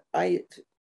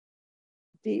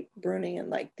deep burning and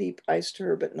like deep ice to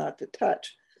her, but not to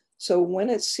touch. So when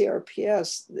it's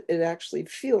CRPS, it actually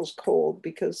feels cold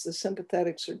because the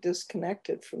sympathetics are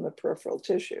disconnected from the peripheral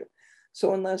tissue.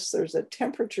 So unless there's a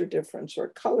temperature difference or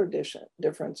color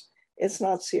difference, it's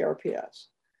not CRPS.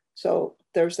 So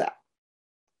there's that.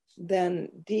 Then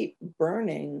deep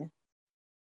burning,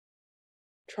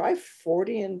 try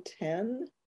 40 and 10.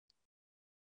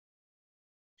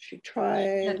 She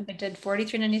tried. I did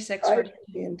 4396. 40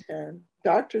 and 10.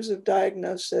 Doctors have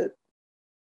diagnosed it.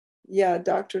 Yeah,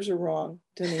 doctors are wrong,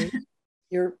 Denise.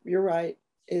 You're right.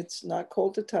 It's not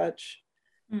cold to touch.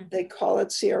 They call it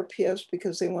CRPS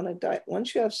because they want to die.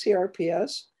 Once you have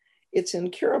CRPS, it's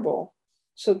incurable.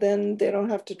 So then they don't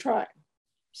have to try.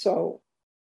 So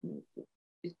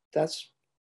it's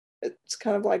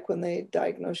kind of like when they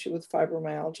diagnose you with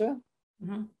fibromyalgia.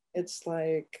 Mm-hmm. It's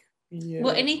like,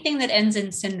 well, anything that ends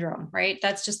in syndrome, right?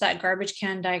 That's just that garbage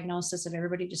can diagnosis of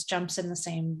everybody just jumps in the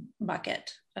same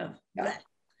bucket of that.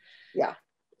 Yeah.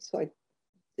 So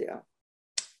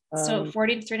so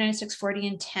 40, 396, 40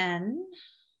 and 10.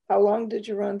 How long did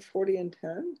you run 40 and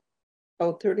 10?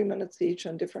 Oh, 30 minutes each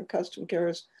on different custom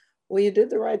carers. Well, you did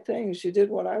the right things. You did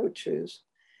what I would choose.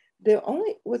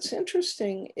 What's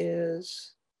interesting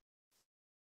is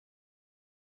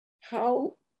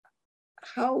how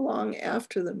long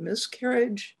after the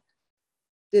miscarriage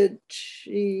did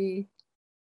she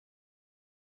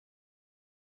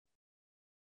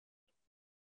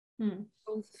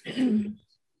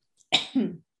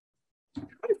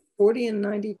 40 and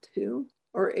 92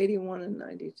 or 81 and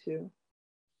 92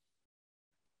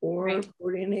 or right.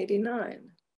 40 and 89.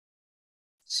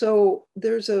 So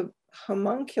there's a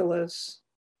homunculus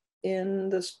in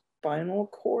the spinal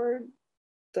cord,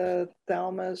 the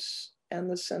thalamus,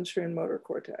 and the sensory and motor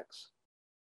cortex.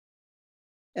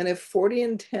 And if 40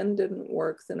 and 10 didn't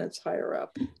work, then it's higher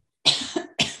up.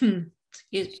 So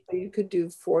you could do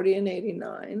 40 and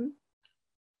 89,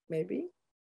 maybe,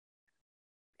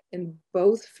 in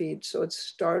both feet. So it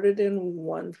started in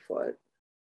one foot,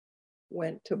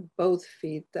 went to both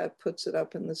feet. That puts it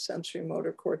up in the sensory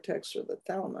motor cortex or the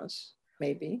thalamus,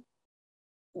 maybe.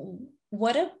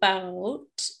 What about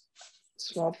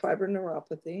small fiber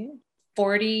neuropathy?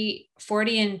 40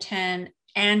 and 10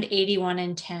 and 81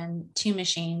 and 10, two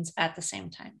machines at the same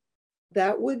time.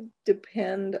 That would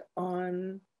depend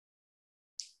on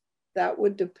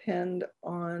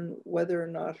whether or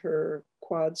not her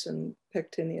quads and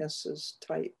pectineus is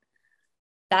tight.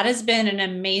 That has been an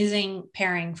amazing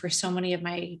pairing for so many of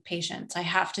my patients. I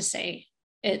have to say,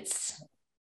 I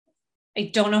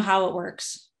don't know how it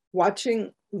works.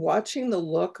 Watching the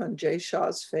look on Jay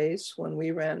Shaw's face when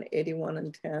we ran 81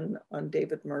 and 10 on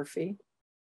David Murphy.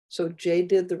 So Jay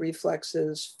did the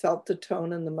reflexes, felt the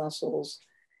tone in the muscles.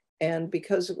 And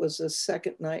because it was the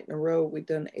second night in a row, we'd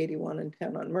done 81 and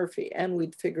 10 on Murphy. And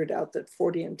we'd figured out that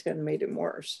 40 and 10 made him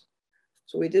worse.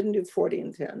 So we didn't do 40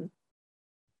 and 10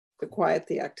 to quiet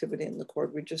the activity in the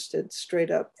cord. We just did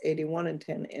straight up 81 and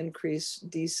 10, increase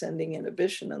descending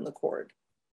inhibition in the cord.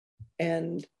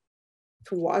 And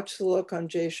to watch the look on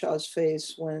Jay Shaw's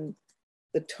face when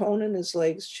the tone in his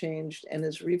legs changed and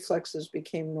his reflexes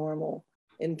became normal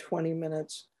in 20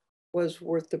 minutes was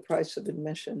worth the price of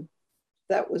admission.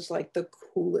 That was like the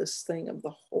coolest thing of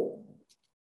the whole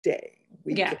day.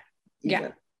 Yeah.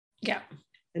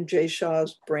 And Jay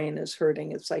Shaw's brain is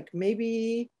hurting. It's like,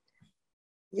 maybe,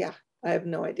 yeah, I have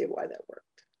no idea why that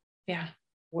worked. Yeah.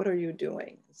 What are you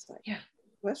doing? It's like, yeah.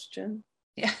 Question.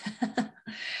 Yeah.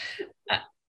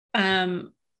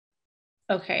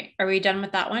 Okay. Are we done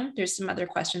with that one? There's some other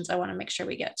questions I want to make sure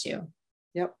we get to.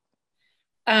 Yep.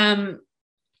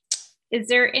 Is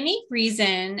there any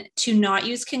reason to not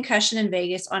use concussion in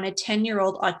vagus on a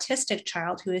 10-year-old autistic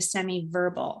child who is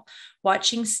semi-verbal?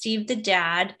 Watching Steve the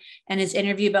dad and his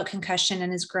interview about concussion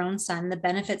and his grown son, the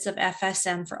benefits of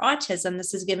FSM for autism,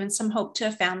 this has given some hope to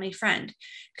a family friend.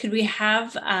 Could we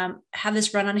have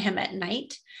this run on him at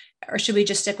night, or should we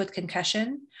just stick with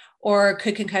concussion? Or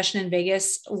could concussion in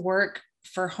vagus work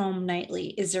for home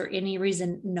nightly? Is there any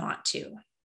reason not to?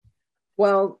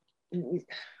 Well,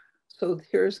 so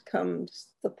here's comes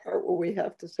the part where we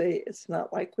have to say it's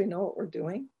not like we know what we're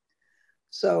doing.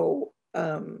 So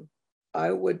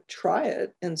I would try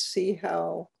it and see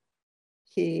how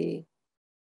he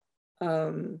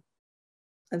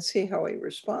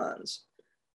responds.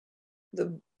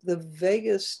 The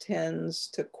vagus tends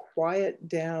to quiet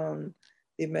down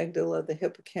the amygdala, the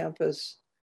hippocampus,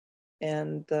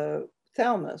 and the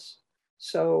thalamus.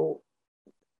 So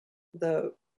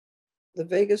the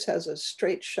vagus has a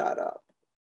straight shot up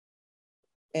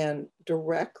and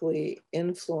directly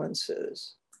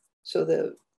influences. So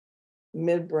the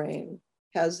midbrain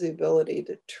has the ability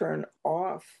to turn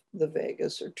off the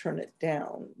vagus or turn it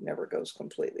down, never goes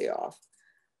completely off.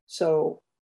 So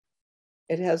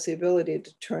it has the ability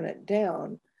to turn it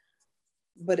down,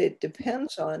 but it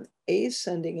depends on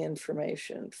ascending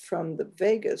information from the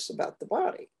vagus about the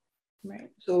body. Right.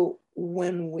 So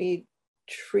when we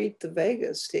treat the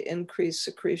vagus to increase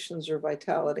secretions or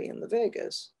vitality in the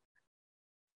vagus,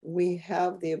 we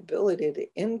have the ability to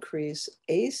increase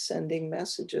ascending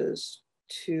messages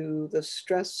to the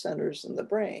stress centers in the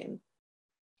brain,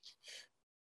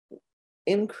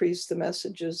 increase the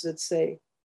messages that say,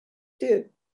 dude,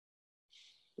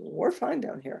 we're fine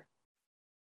down here.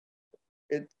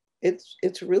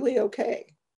 It's really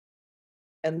okay.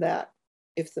 And that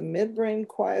if the midbrain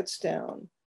quiets down,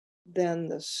 then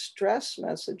the stress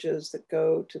messages that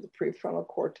go to the prefrontal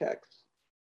cortex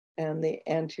and the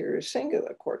anterior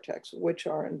cingulate cortex, which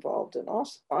are involved in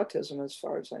autism as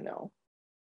far as I know.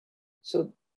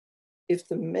 So if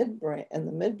the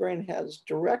midbrain has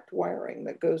direct wiring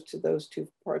that goes to those two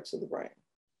parts of the brain,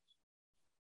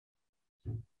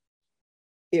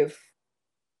 if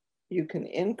you can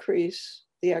increase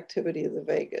the activity of the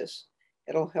vagus,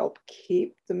 it'll help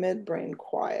keep the midbrain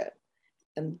quiet,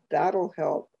 and that'll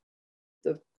help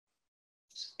the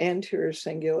anterior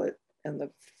cingulate and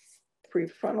the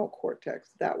prefrontal cortex.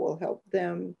 That will help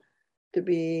them to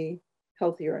be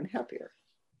healthier and happier.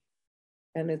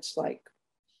 And it's like,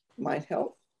 might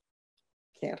help,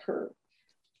 can't hurt.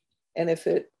 And if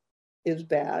it is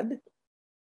bad,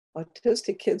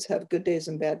 autistic kids have good days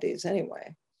and bad days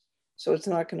anyway. So it's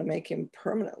not going to make him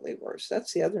permanently worse.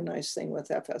 That's the other nice thing with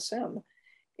FSM.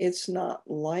 It's not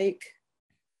like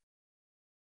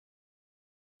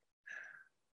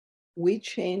we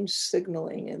change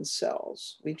signaling in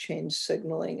cells. We change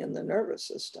signaling in the nervous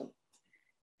system.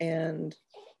 And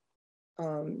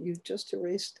you've just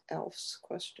erased Alf's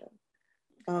question.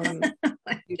 No,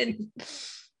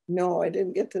 I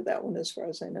didn't get to that one as far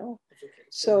as I know.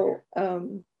 So,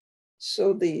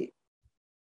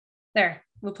 there,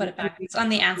 we'll put it back. It's on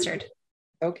the answered.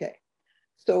 Okay.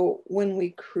 So when we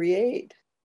create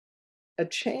a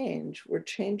change, we're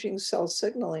changing cell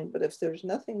signaling, but if there's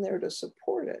nothing there to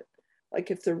support it, like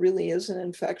if there really is an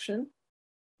infection,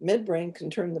 midbrain can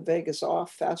turn the vagus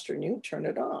off faster than you turn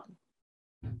it on.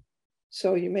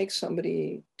 So you make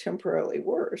somebody temporarily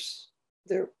worse,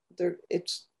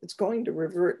 it's going to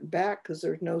revert back because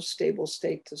there's no stable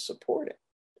state to support it.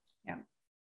 Yeah.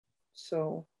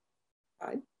 So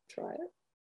I'd try it.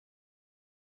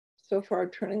 So far,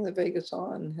 turning the vagus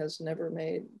on has never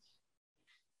made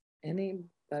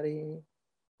anybody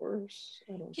worse,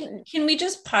 I don't think. Can we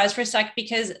just pause for a sec?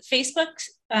 Because Facebook's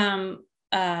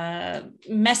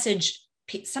message,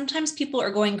 sometimes people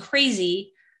are going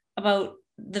crazy about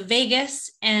the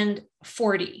vagus and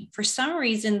 40. For some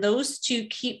reason, those two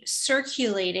keep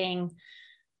circulating.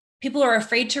 People are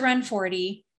afraid to run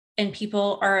 40 and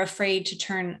people are afraid to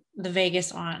turn the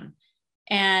vagus on.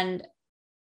 And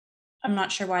I'm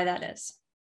not sure why that is.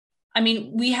 I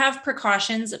mean, we have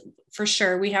precautions for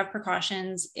sure. We have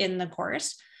precautions in the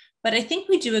course, but I think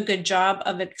we do a good job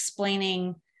of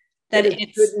explaining that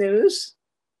it's good news.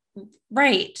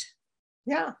 Right.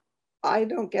 Yeah, I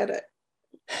don't get it.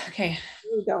 Okay.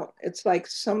 You don't. It's like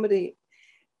somebody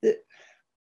that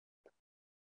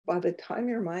by the time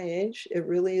you're my age, it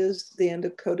really is the end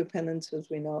of codependence as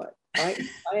we know it. I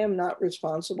am not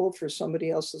responsible for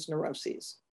somebody else's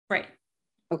neuroses. Right.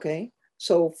 Okay.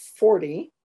 So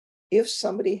 40, if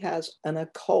somebody has an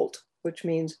occult, which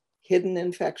means hidden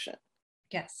infection.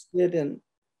 Yes. Hidden.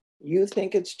 You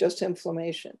think it's just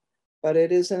inflammation, but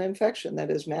it is an infection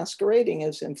that is masquerading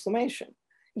as inflammation.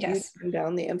 Yes. You turn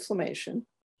down the inflammation,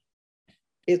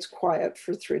 it's quiet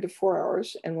for 3 to 4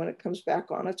 hours, and when it comes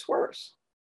back on, it's worse.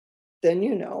 Then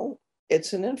you know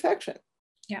it's an infection.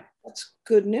 Yeah. That's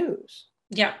good news.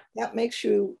 Yeah. That makes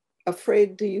you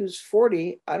afraid to use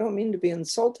 40. I don't mean to be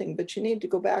insulting, but you need to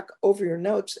go back over your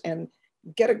notes and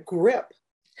get a grip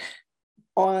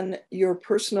on your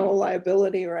personal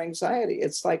liability or anxiety.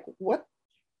 It's like, what?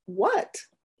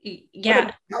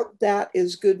 Yeah. What that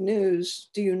is good news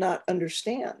do you not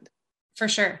understand? For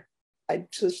sure. I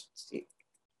just...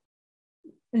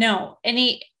 No,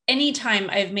 anytime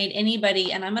I've made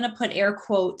anybody, and I'm going to put air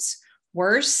quotes,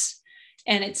 worse,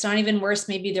 and it's not even worse,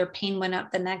 maybe their pain went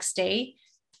up the next day,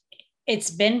 it's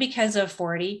been because of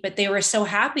 40, but they were so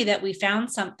happy that we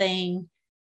found something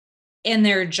in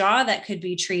their jaw that could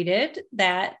be treated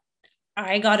that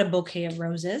I got a bouquet of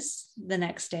roses the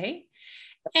next day.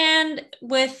 And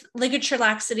with ligature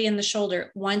laxity in the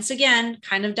shoulder, once again,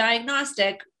 kind of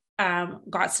diagnostic,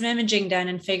 got some imaging done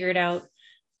and figured out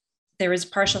there was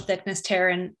partial thickness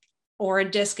tear or a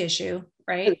disc issue,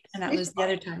 right? And that was the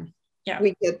other time. Yeah.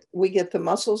 We get the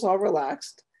muscles all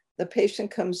relaxed. The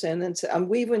patient comes in and says,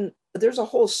 there's a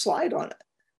whole slide on it.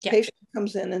 Yeah. Patient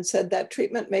comes in and said, that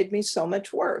treatment made me so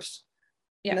much worse.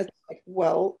 Yeah. And it's like,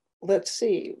 well, let's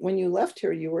see. When you left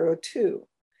here, you were a 2.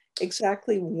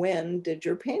 Exactly when did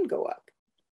your pain go up?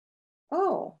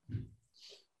 Oh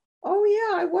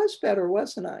yeah, I was better,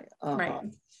 wasn't I? Right.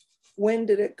 When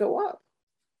did it go up?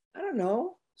 I don't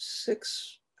know,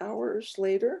 6 hours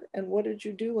later. And what did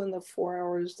you do in the 4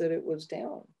 hours that it was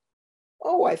down?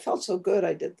 Oh, I felt so good.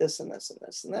 I did this and this and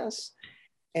this and this.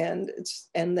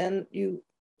 And then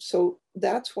so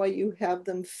that's why you have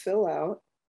them fill out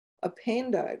a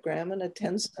pain diagram and a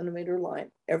 10 centimeter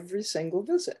line every single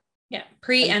visit. Yeah.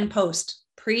 Pre and post.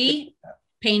 Pain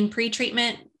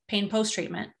pre-treatment, pain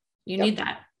post-treatment. You need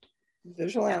that.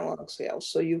 Visual analog scale.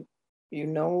 So you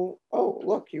know, oh,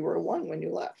 look, you were a 1 when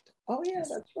you left. Oh yeah,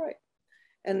 that's right.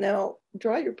 And now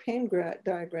draw your pain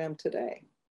diagram today.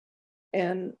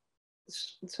 And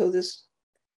so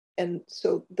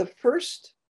the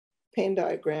first pain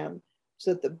diagram is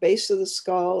at the base of the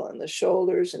skull and the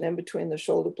shoulders and in between the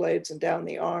shoulder blades and down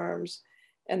the arms.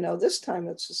 And now this time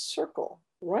it's a circle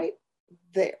right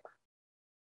there.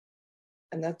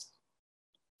 And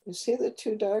you see the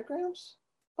 2 diagrams?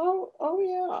 Oh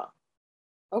yeah.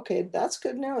 Okay, that's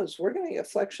good news. We're going to get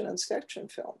flexion and section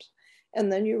films. And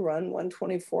then you run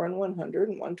 124 and 100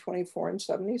 and 124 and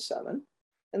 77.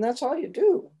 And that's all you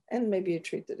do. And maybe you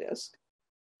treat the disc.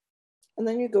 And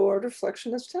then you go order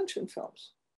flexion and extension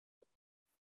films.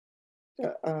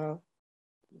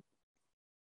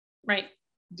 Right.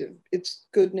 It's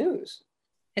good news.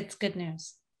 It's good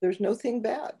news. There's nothing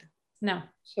bad. No.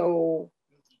 So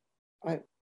I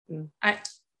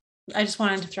just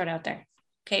wanted to throw it out there.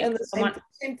 Okay. And the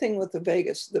same thing with the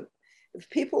vagus. If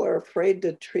people are afraid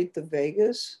to treat the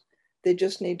vagus, they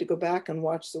just need to go back and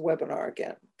watch the webinar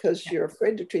again, because you're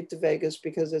afraid to treat the vagus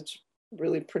because it's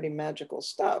really pretty magical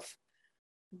stuff.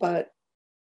 But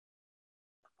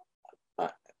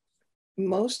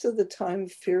most of the time,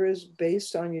 fear is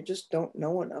based on you just don't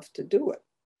know enough to do it.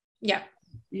 Yeah.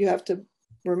 You have to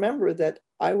remember that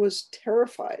I was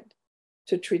terrified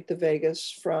to treat the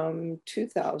vagus from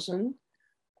 2000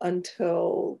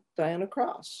 until Diana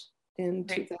Cross in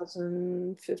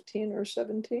 2015 or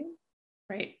 17.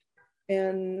 Right.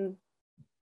 And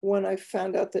when I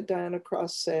found out that Diana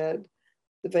Cross said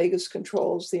the vagus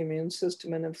controls the immune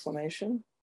system and inflammation,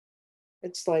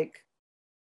 it's like,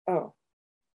 oh,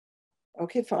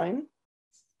 okay, fine.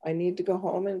 I need to go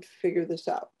home and figure this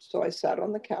out. So I sat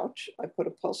on the couch. I put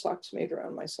a pulse oximeter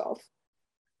on myself.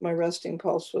 My resting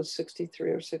pulse was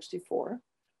 63 or 64.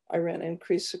 I ran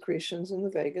increased secretions in the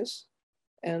vagus,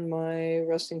 and my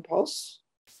resting pulse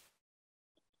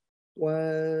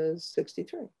was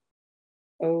 63.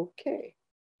 Okay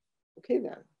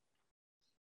then.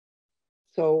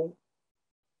 So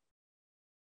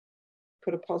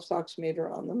put a pulse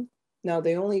oximeter on them. Now,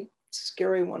 the only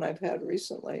scary one I've had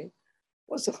recently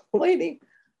was a lady,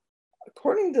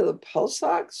 according to the pulse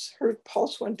ox, her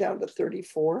pulse went down to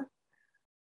 34.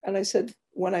 And I said,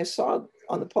 when I saw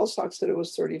on the pulse ox that it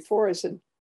was 34, I said,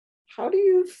 how do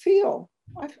you feel?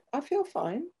 I feel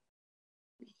fine.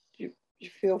 You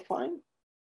feel fine?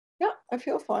 Yeah, I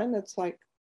feel fine. It's like,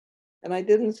 and I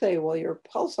didn't say, well, your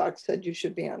pulse ox said you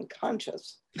should be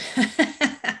unconscious.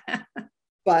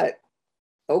 But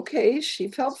okay, she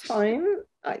felt fine.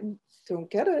 I don't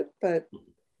get it, but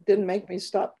didn't make me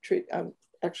stop treat. I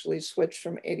actually switched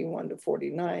from 81 to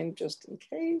 49 just in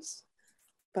case.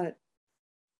 But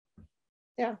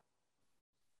yeah,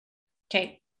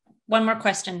 Okay. One more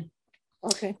question.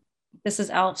 Okay. This is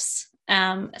Elf's.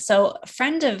 So a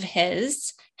friend of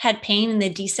his had pain in the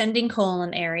descending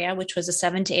colon area, which was a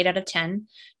 7 to 8 out of 10.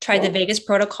 Tried the Vagus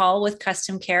protocol with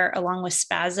custom care, along with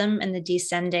spasm and the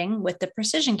descending with the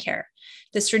precision care.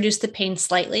 This reduced the pain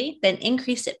slightly, then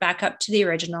increased it back up to the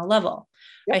original level.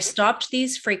 Yep. I stopped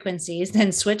these frequencies,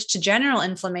 then switched to general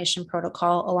inflammation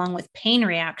protocol along with pain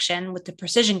reaction with the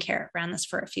precision care. Ran this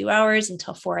for a few hours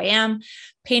until 4 a.m.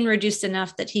 Pain reduced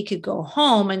enough that he could go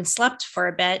home and slept for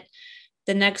a bit.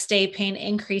 The next day, pain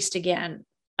increased again.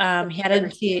 He had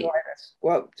a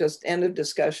well, just end of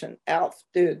discussion. Alf,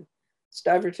 dude,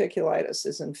 diverticulitis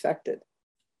is infected.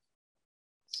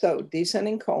 So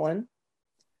descending colon,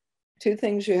 two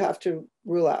things you have to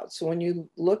rule out. So when you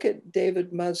look at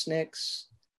David Musnick's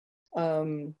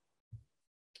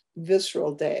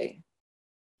visceral day,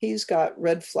 he's got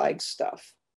red flag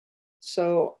stuff.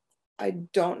 So I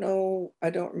don't know, I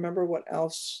don't remember what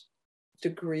Alf's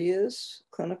degree is,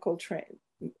 clinical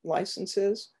license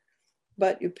is,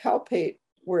 but you palpate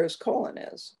where his colon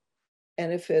is.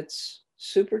 And if it's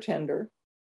super tender,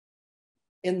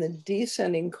 in the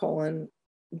descending colon,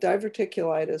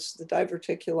 diverticulitis, the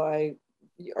diverticuli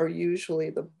are usually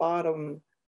the bottom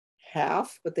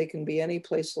half, but they can be any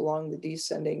place along the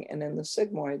descending and in the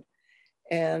sigmoid.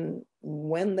 And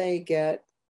when they get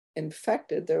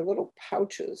infected, they're little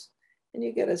pouches, and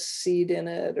you get a seed in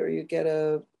it, or you get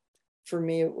for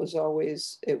me, it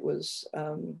was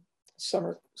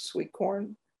summer sweet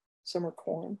corn, summer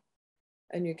corn.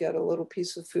 And you get a little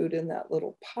piece of food in that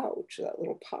little pouch, that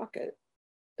little pocket,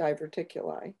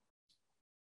 diverticuli,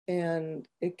 and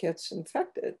it gets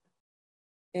infected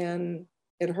and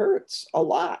it hurts a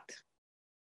lot.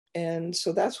 And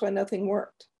so that's why nothing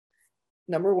worked.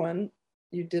 Number one,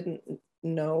 you didn't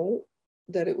know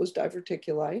that it was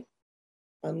diverticuli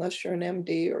unless you're an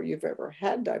MD or you've ever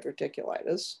had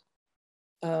diverticulitis.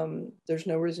 There's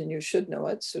no reason you should know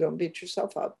it, so don't beat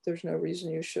yourself up. There's no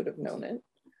reason you should have known it.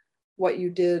 What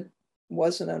you did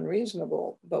wasn't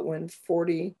unreasonable, but when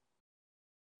 40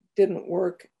 didn't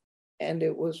work and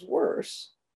it was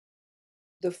worse,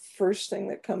 the first thing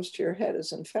that comes to your head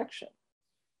is infection.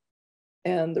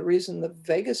 And the reason the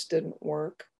vagus didn't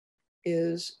work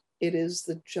is it is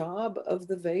the job of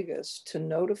the vagus to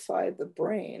notify the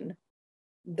brain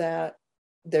that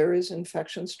there is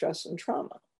infection, stress, and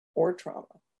trauma, or trauma,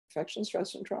 infection,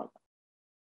 stress, and trauma.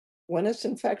 When it's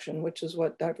infection, which is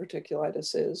what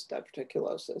diverticulitis is,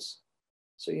 diverticulosis.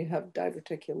 So you have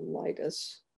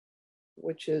diverticulitis,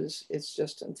 which is, it's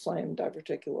just inflamed.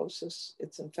 Diverticulosis,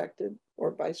 it's infected,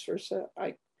 or vice versa.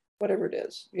 Whatever it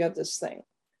is, you have this thing.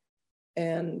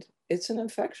 And it's an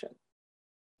infection.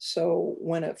 So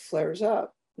when it flares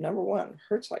up, number one,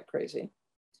 hurts like crazy.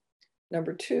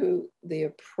 Number two, the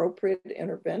appropriate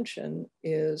intervention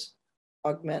is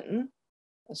Augmentin,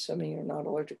 assuming you're not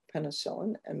allergic to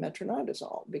penicillin, and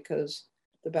metronidazole, because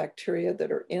the bacteria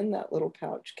that are in that little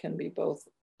pouch can be both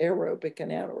aerobic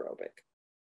and anaerobic.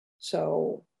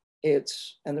 So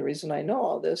and the reason I know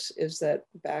all this is that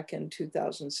back in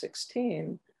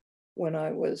 2016, when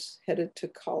I was headed to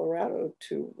Colorado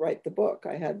to write the book,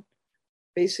 I had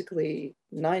basically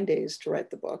 9 days to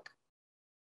write the book.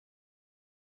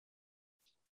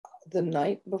 The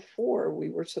night before we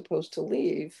were supposed to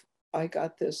leave, I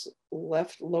got this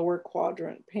left lower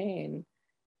quadrant pain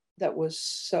that was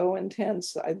so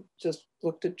intense. I just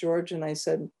looked at George and I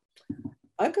said,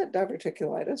 I've got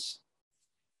diverticulitis.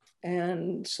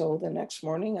 And so the next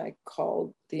morning I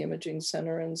called the imaging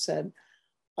center and said,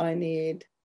 I need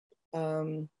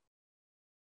a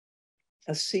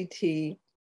CT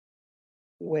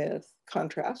with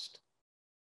contrast,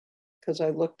 because I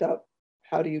looked up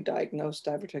how do you diagnose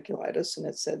diverticulitis, and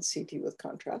it said CT with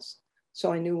contrast.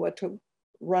 So I knew what to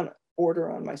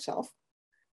order on myself.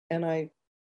 And I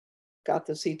got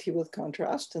the CT with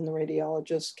contrast, and the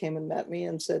radiologist came and met me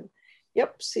and said,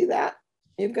 yep, see that?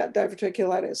 You've got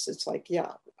diverticulitis. It's like,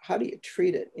 yeah, how do you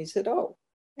treat it? And he said, oh,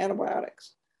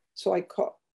 antibiotics. So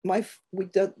we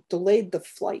delayed the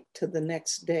flight to the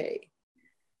next day.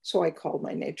 So I called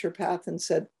my naturopath and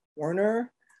said,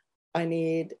 Werner, I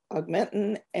need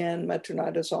Augmentin and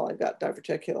metronidazole. I got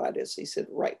diverticulitis. He said,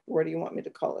 right, where do you want me to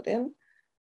call it in?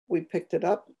 We picked it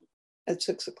up at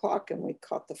 6 o'clock and we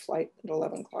caught the flight at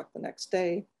 11 o'clock the next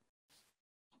day.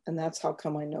 And that's how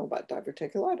come I know about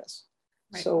diverticulitis.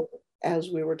 Right. So as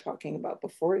we were talking about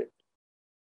before,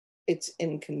 it's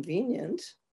inconvenient,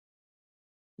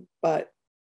 but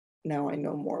now I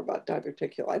know more about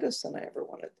diverticulitis than I ever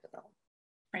wanted to know.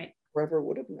 Right. Whoever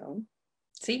would have known.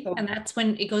 See, and that's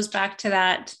when it goes back to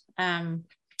that,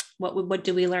 what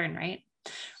do we learn, right?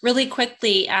 Really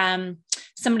quickly,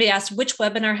 Somebody asked, which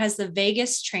webinar has the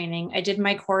vagus training? I did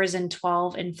my cores in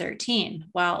 12 and 13.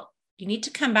 Well, you need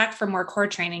to come back for more core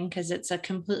training because it's a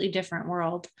completely different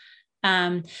world.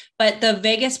 But the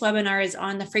vagus webinar is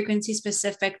on the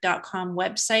frequencyspecific.com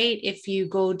website. If you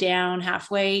go down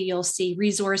halfway, you'll see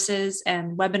resources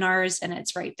and webinars, and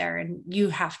it's right there, and you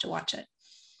have to watch it.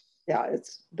 Yeah,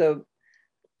 it's the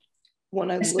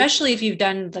when I especially if you've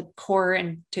done the core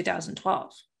in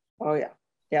 2012. Oh yeah.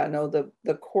 Yeah, no,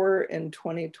 the core in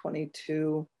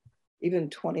 2022, even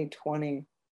 2020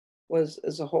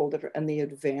 is a whole different, and the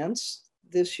advanced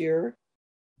this year,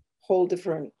 whole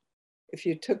different. If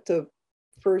you took the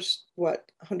first,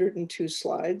 102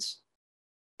 slides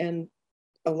and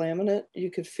a laminate,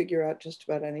 you could figure out just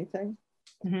about anything.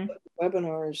 Mm-hmm.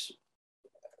 Webinars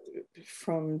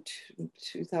from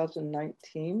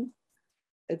 2019,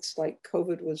 it's like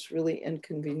COVID was really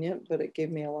inconvenient, but it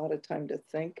gave me a lot of time to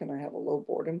think, and I have a low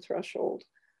boredom threshold.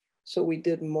 So we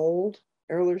did mold,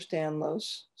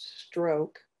 Ehlers-Danlos,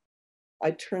 stroke.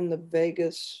 I turned the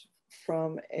vagus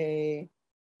from a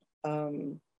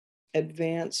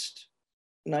advanced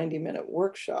 90-minute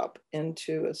workshop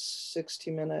into a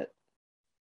 60-minute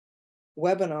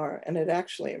webinar, and it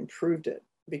actually improved it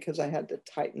because I had to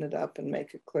tighten it up and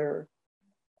make it clearer.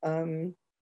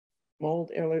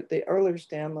 Mold, the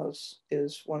Ehlers-Danlos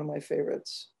is one of my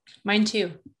favorites. Mine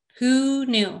too. Who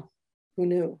knew? Who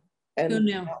knew? And who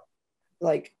knew?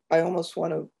 Like, I almost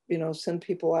want to, send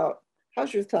people out.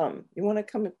 How's your thumb? You want to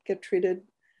come and get treated?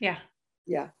 Yeah.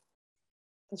 Yeah.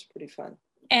 That's pretty fun.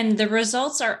 And the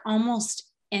results are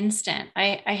almost instant.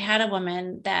 I had a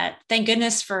woman that, thank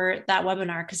goodness for that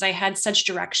webinar, because I had such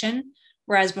direction.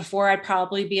 Whereas before I'd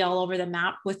probably be all over the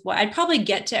map with what I'd probably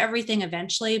get to everything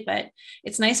eventually, but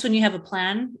it's nice when you have a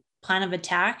plan of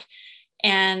attack.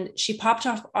 And she popped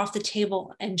off the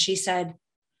table and she said,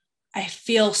 I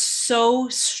feel so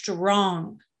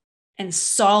strong and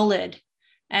solid.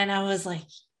 And I was like,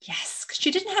 yes, because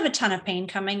she didn't have a ton of pain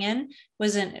coming in.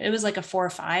 It was like a 4 or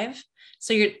 5.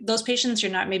 So those patients,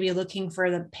 you're not maybe looking for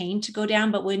the pain to go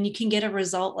down, but when you can get a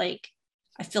result like,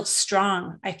 I feel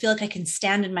strong, I feel like I can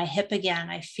stand in my hip again,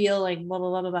 I feel like blah, blah,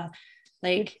 blah, blah, blah.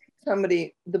 Like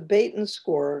the Baton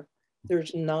score,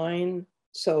 there's 9.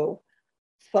 So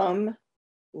thumb,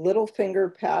 little finger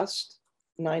past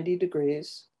 90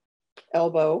 degrees,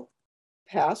 elbow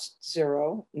past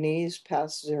 0, knees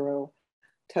past 0,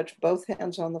 touch both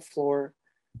hands on the floor.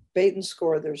 Baton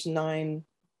score, there's 9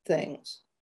 things.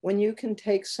 When you can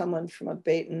take someone from a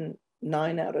Baton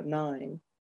 9 out of 9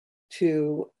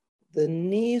 to the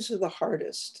knees are the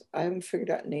hardest. I haven't figured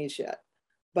out knees yet,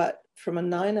 but from a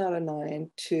 9 out of 9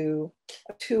 to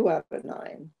a 2 out of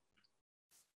 9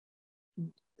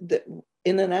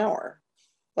 in an hour,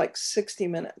 like 60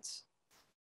 minutes.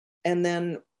 And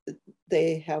then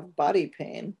they have body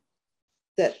pain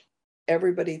that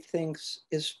everybody thinks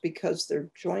is because their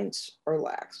joints are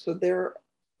lax. So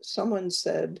someone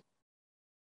said,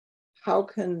 how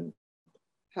can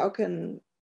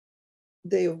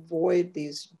they avoid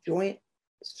these joint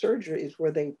surgeries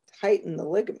where they tighten the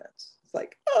ligaments? It's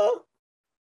like,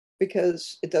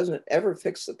 because it doesn't ever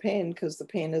fix the pain, because the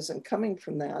pain isn't coming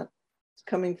from that. It's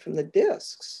coming from the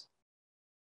discs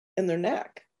in their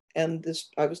neck. And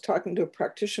I was talking to a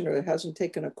practitioner that hasn't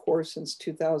taken a course since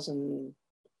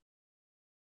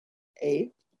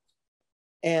 2008.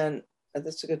 And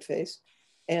that's a good face.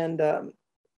 And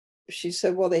she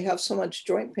said, well, they have so much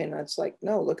joint pain. It's like,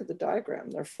 no, look at the diagram.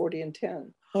 They're 40 and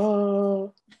 10.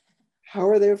 Oh, how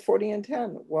are they 40 and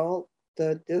 10? Well,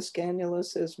 the disc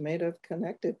annulus is made of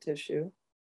connective tissue.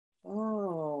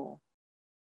 Oh.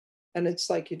 And it's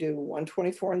like you do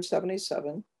 124 and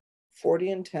 77,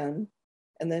 40 and 10,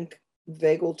 and then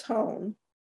vagal tone,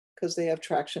 because they have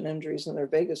traction injuries in their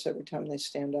vagus every time they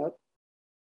stand up.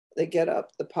 They get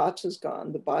up, the POTS is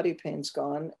gone, the body pain's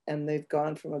gone, and they've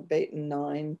gone from a Baton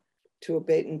 9 to a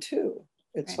Baton 2.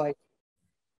 It's right. Like,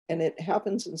 and it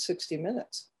happens in 60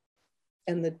 minutes.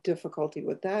 And the difficulty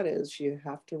with that is you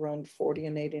have to run 40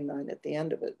 and 89 at the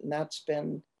end of it. And that's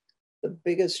been the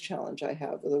biggest challenge I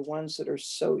have, are the ones that are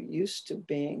so used to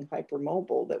being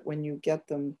hypermobile that when you get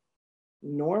them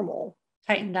normal.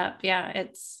 Tightened up. Yeah. I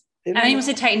don't even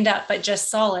say tightened up, but just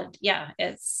solid. Yeah.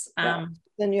 It's,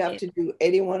 then you have to do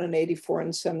 81 and 84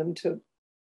 and send them to,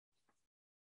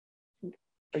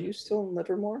 are you still in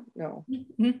Livermore? No.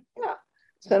 Mm-hmm. Yeah.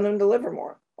 Send them to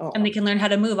Livermore. Oh. And they can learn how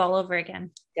to move all over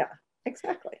again. Yeah,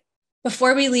 exactly.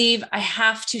 Before we leave, I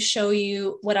have to show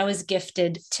you what I was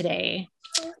gifted today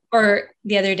or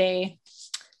the other day.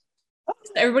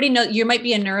 Everybody know you might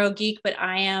be a neuro geek, but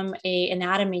I am a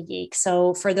anatomy geek.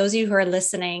 So for those of you who are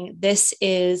listening, this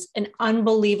is an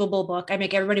unbelievable book. I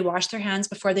make everybody wash their hands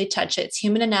before they touch it. It's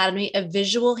Human Anatomy, a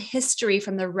visual history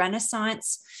from the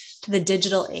Renaissance to the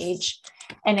digital age.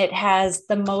 And it has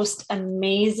the most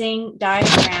amazing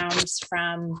diagrams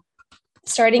from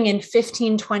starting in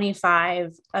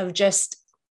 1525 of just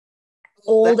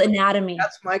old anatomy.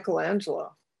 That's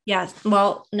Michelangelo. Yeah.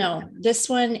 Well, no, this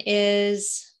one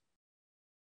is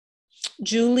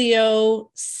Julio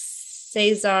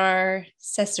Cesar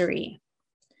Cesare.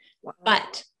 Wow.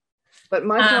 But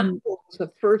Michelangelo was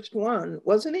the first one,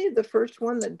 wasn't he? The first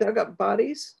one that dug up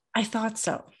bodies? I thought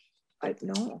so. I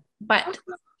know. But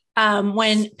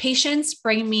when patients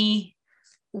bring me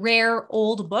rare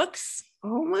old books,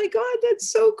 oh my God, that's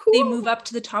so cool. They move up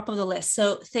to the top of the list.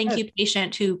 So thank you,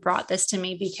 patient who brought this to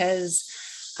me, because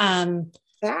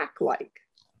back-like.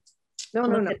 No.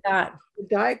 At that. The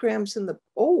diagrams in the,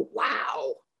 oh,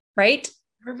 wow. Right?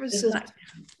 Isn't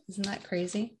that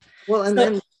crazy? Well, and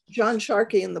then John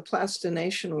Sharkey in the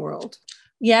plastination world.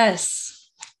 Yes.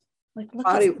 Like, look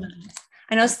at this.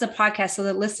 I know this is a podcast, so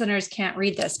the listeners can't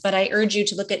read this, but I urge you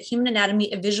to look at Human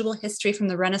Anatomy, a visual history from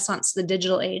the Renaissance to the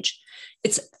digital age.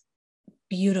 It's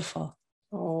beautiful.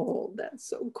 Oh, that's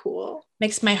so cool.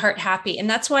 Makes my heart happy. And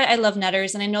that's why I love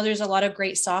Netters. And I know there's a lot of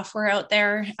great software out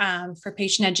there for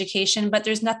patient education, but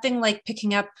there's nothing like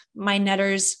picking up my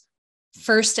Netters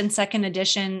first and second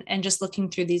edition and just looking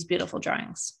through these beautiful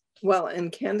drawings. Well,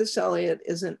 and Candace Elliott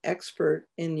is an expert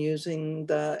in using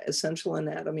the Essential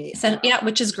Anatomy. Yeah,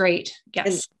 which is great. Yes.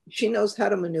 And she knows how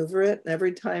to maneuver it. And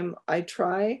every time I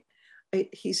try,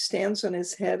 he stands on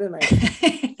his head and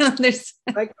there's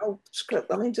like, oh,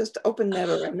 let me just open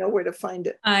Netter. I know where to find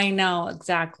it. I know,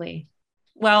 exactly.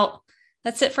 Well,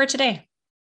 that's it for today.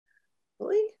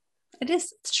 Really? It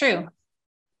is. It's true.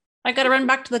 I got to run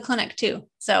back to the clinic too.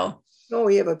 So. Oh,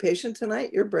 you have a patient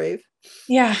tonight? You're brave.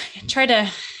 Yeah. Try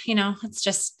to, it's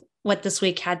just what this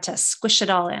week had to squish it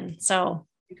all in. So.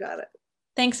 You got it.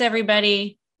 Thanks,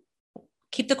 everybody.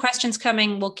 Keep the questions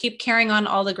coming. We'll keep carrying on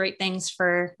all the great things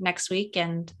for next week.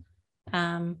 And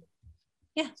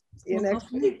see you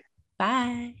next week.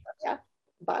 Bye. Yeah.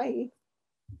 Bye.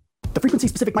 The Frequency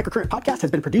Specific Microcurrent podcast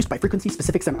has been produced by Frequency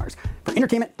Specific Seminars for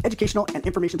entertainment, educational, and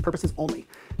information purposes only.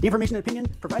 The information and opinion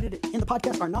provided in the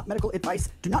podcast are not medical advice,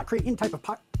 do not create any type of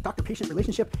doctor-patient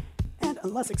relationship, and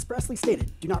unless expressly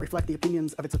stated, do not reflect the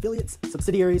opinions of its affiliates,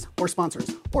 subsidiaries, or sponsors,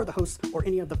 or the hosts, or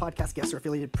any of the podcast guests or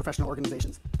affiliated professional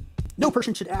organizations. No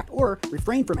person should act or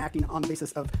refrain from acting on the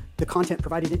basis of the content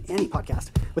provided in any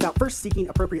podcast without first seeking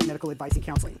appropriate medical advice and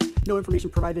counseling. No information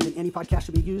provided in any podcast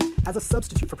should be used as a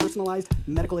substitute for personalized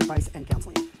medical advice and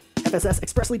counseling. FSS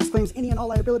expressly disclaims any and all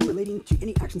liability relating to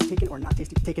any actions taken or not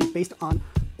taken based on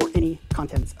or any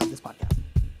contents of this podcast.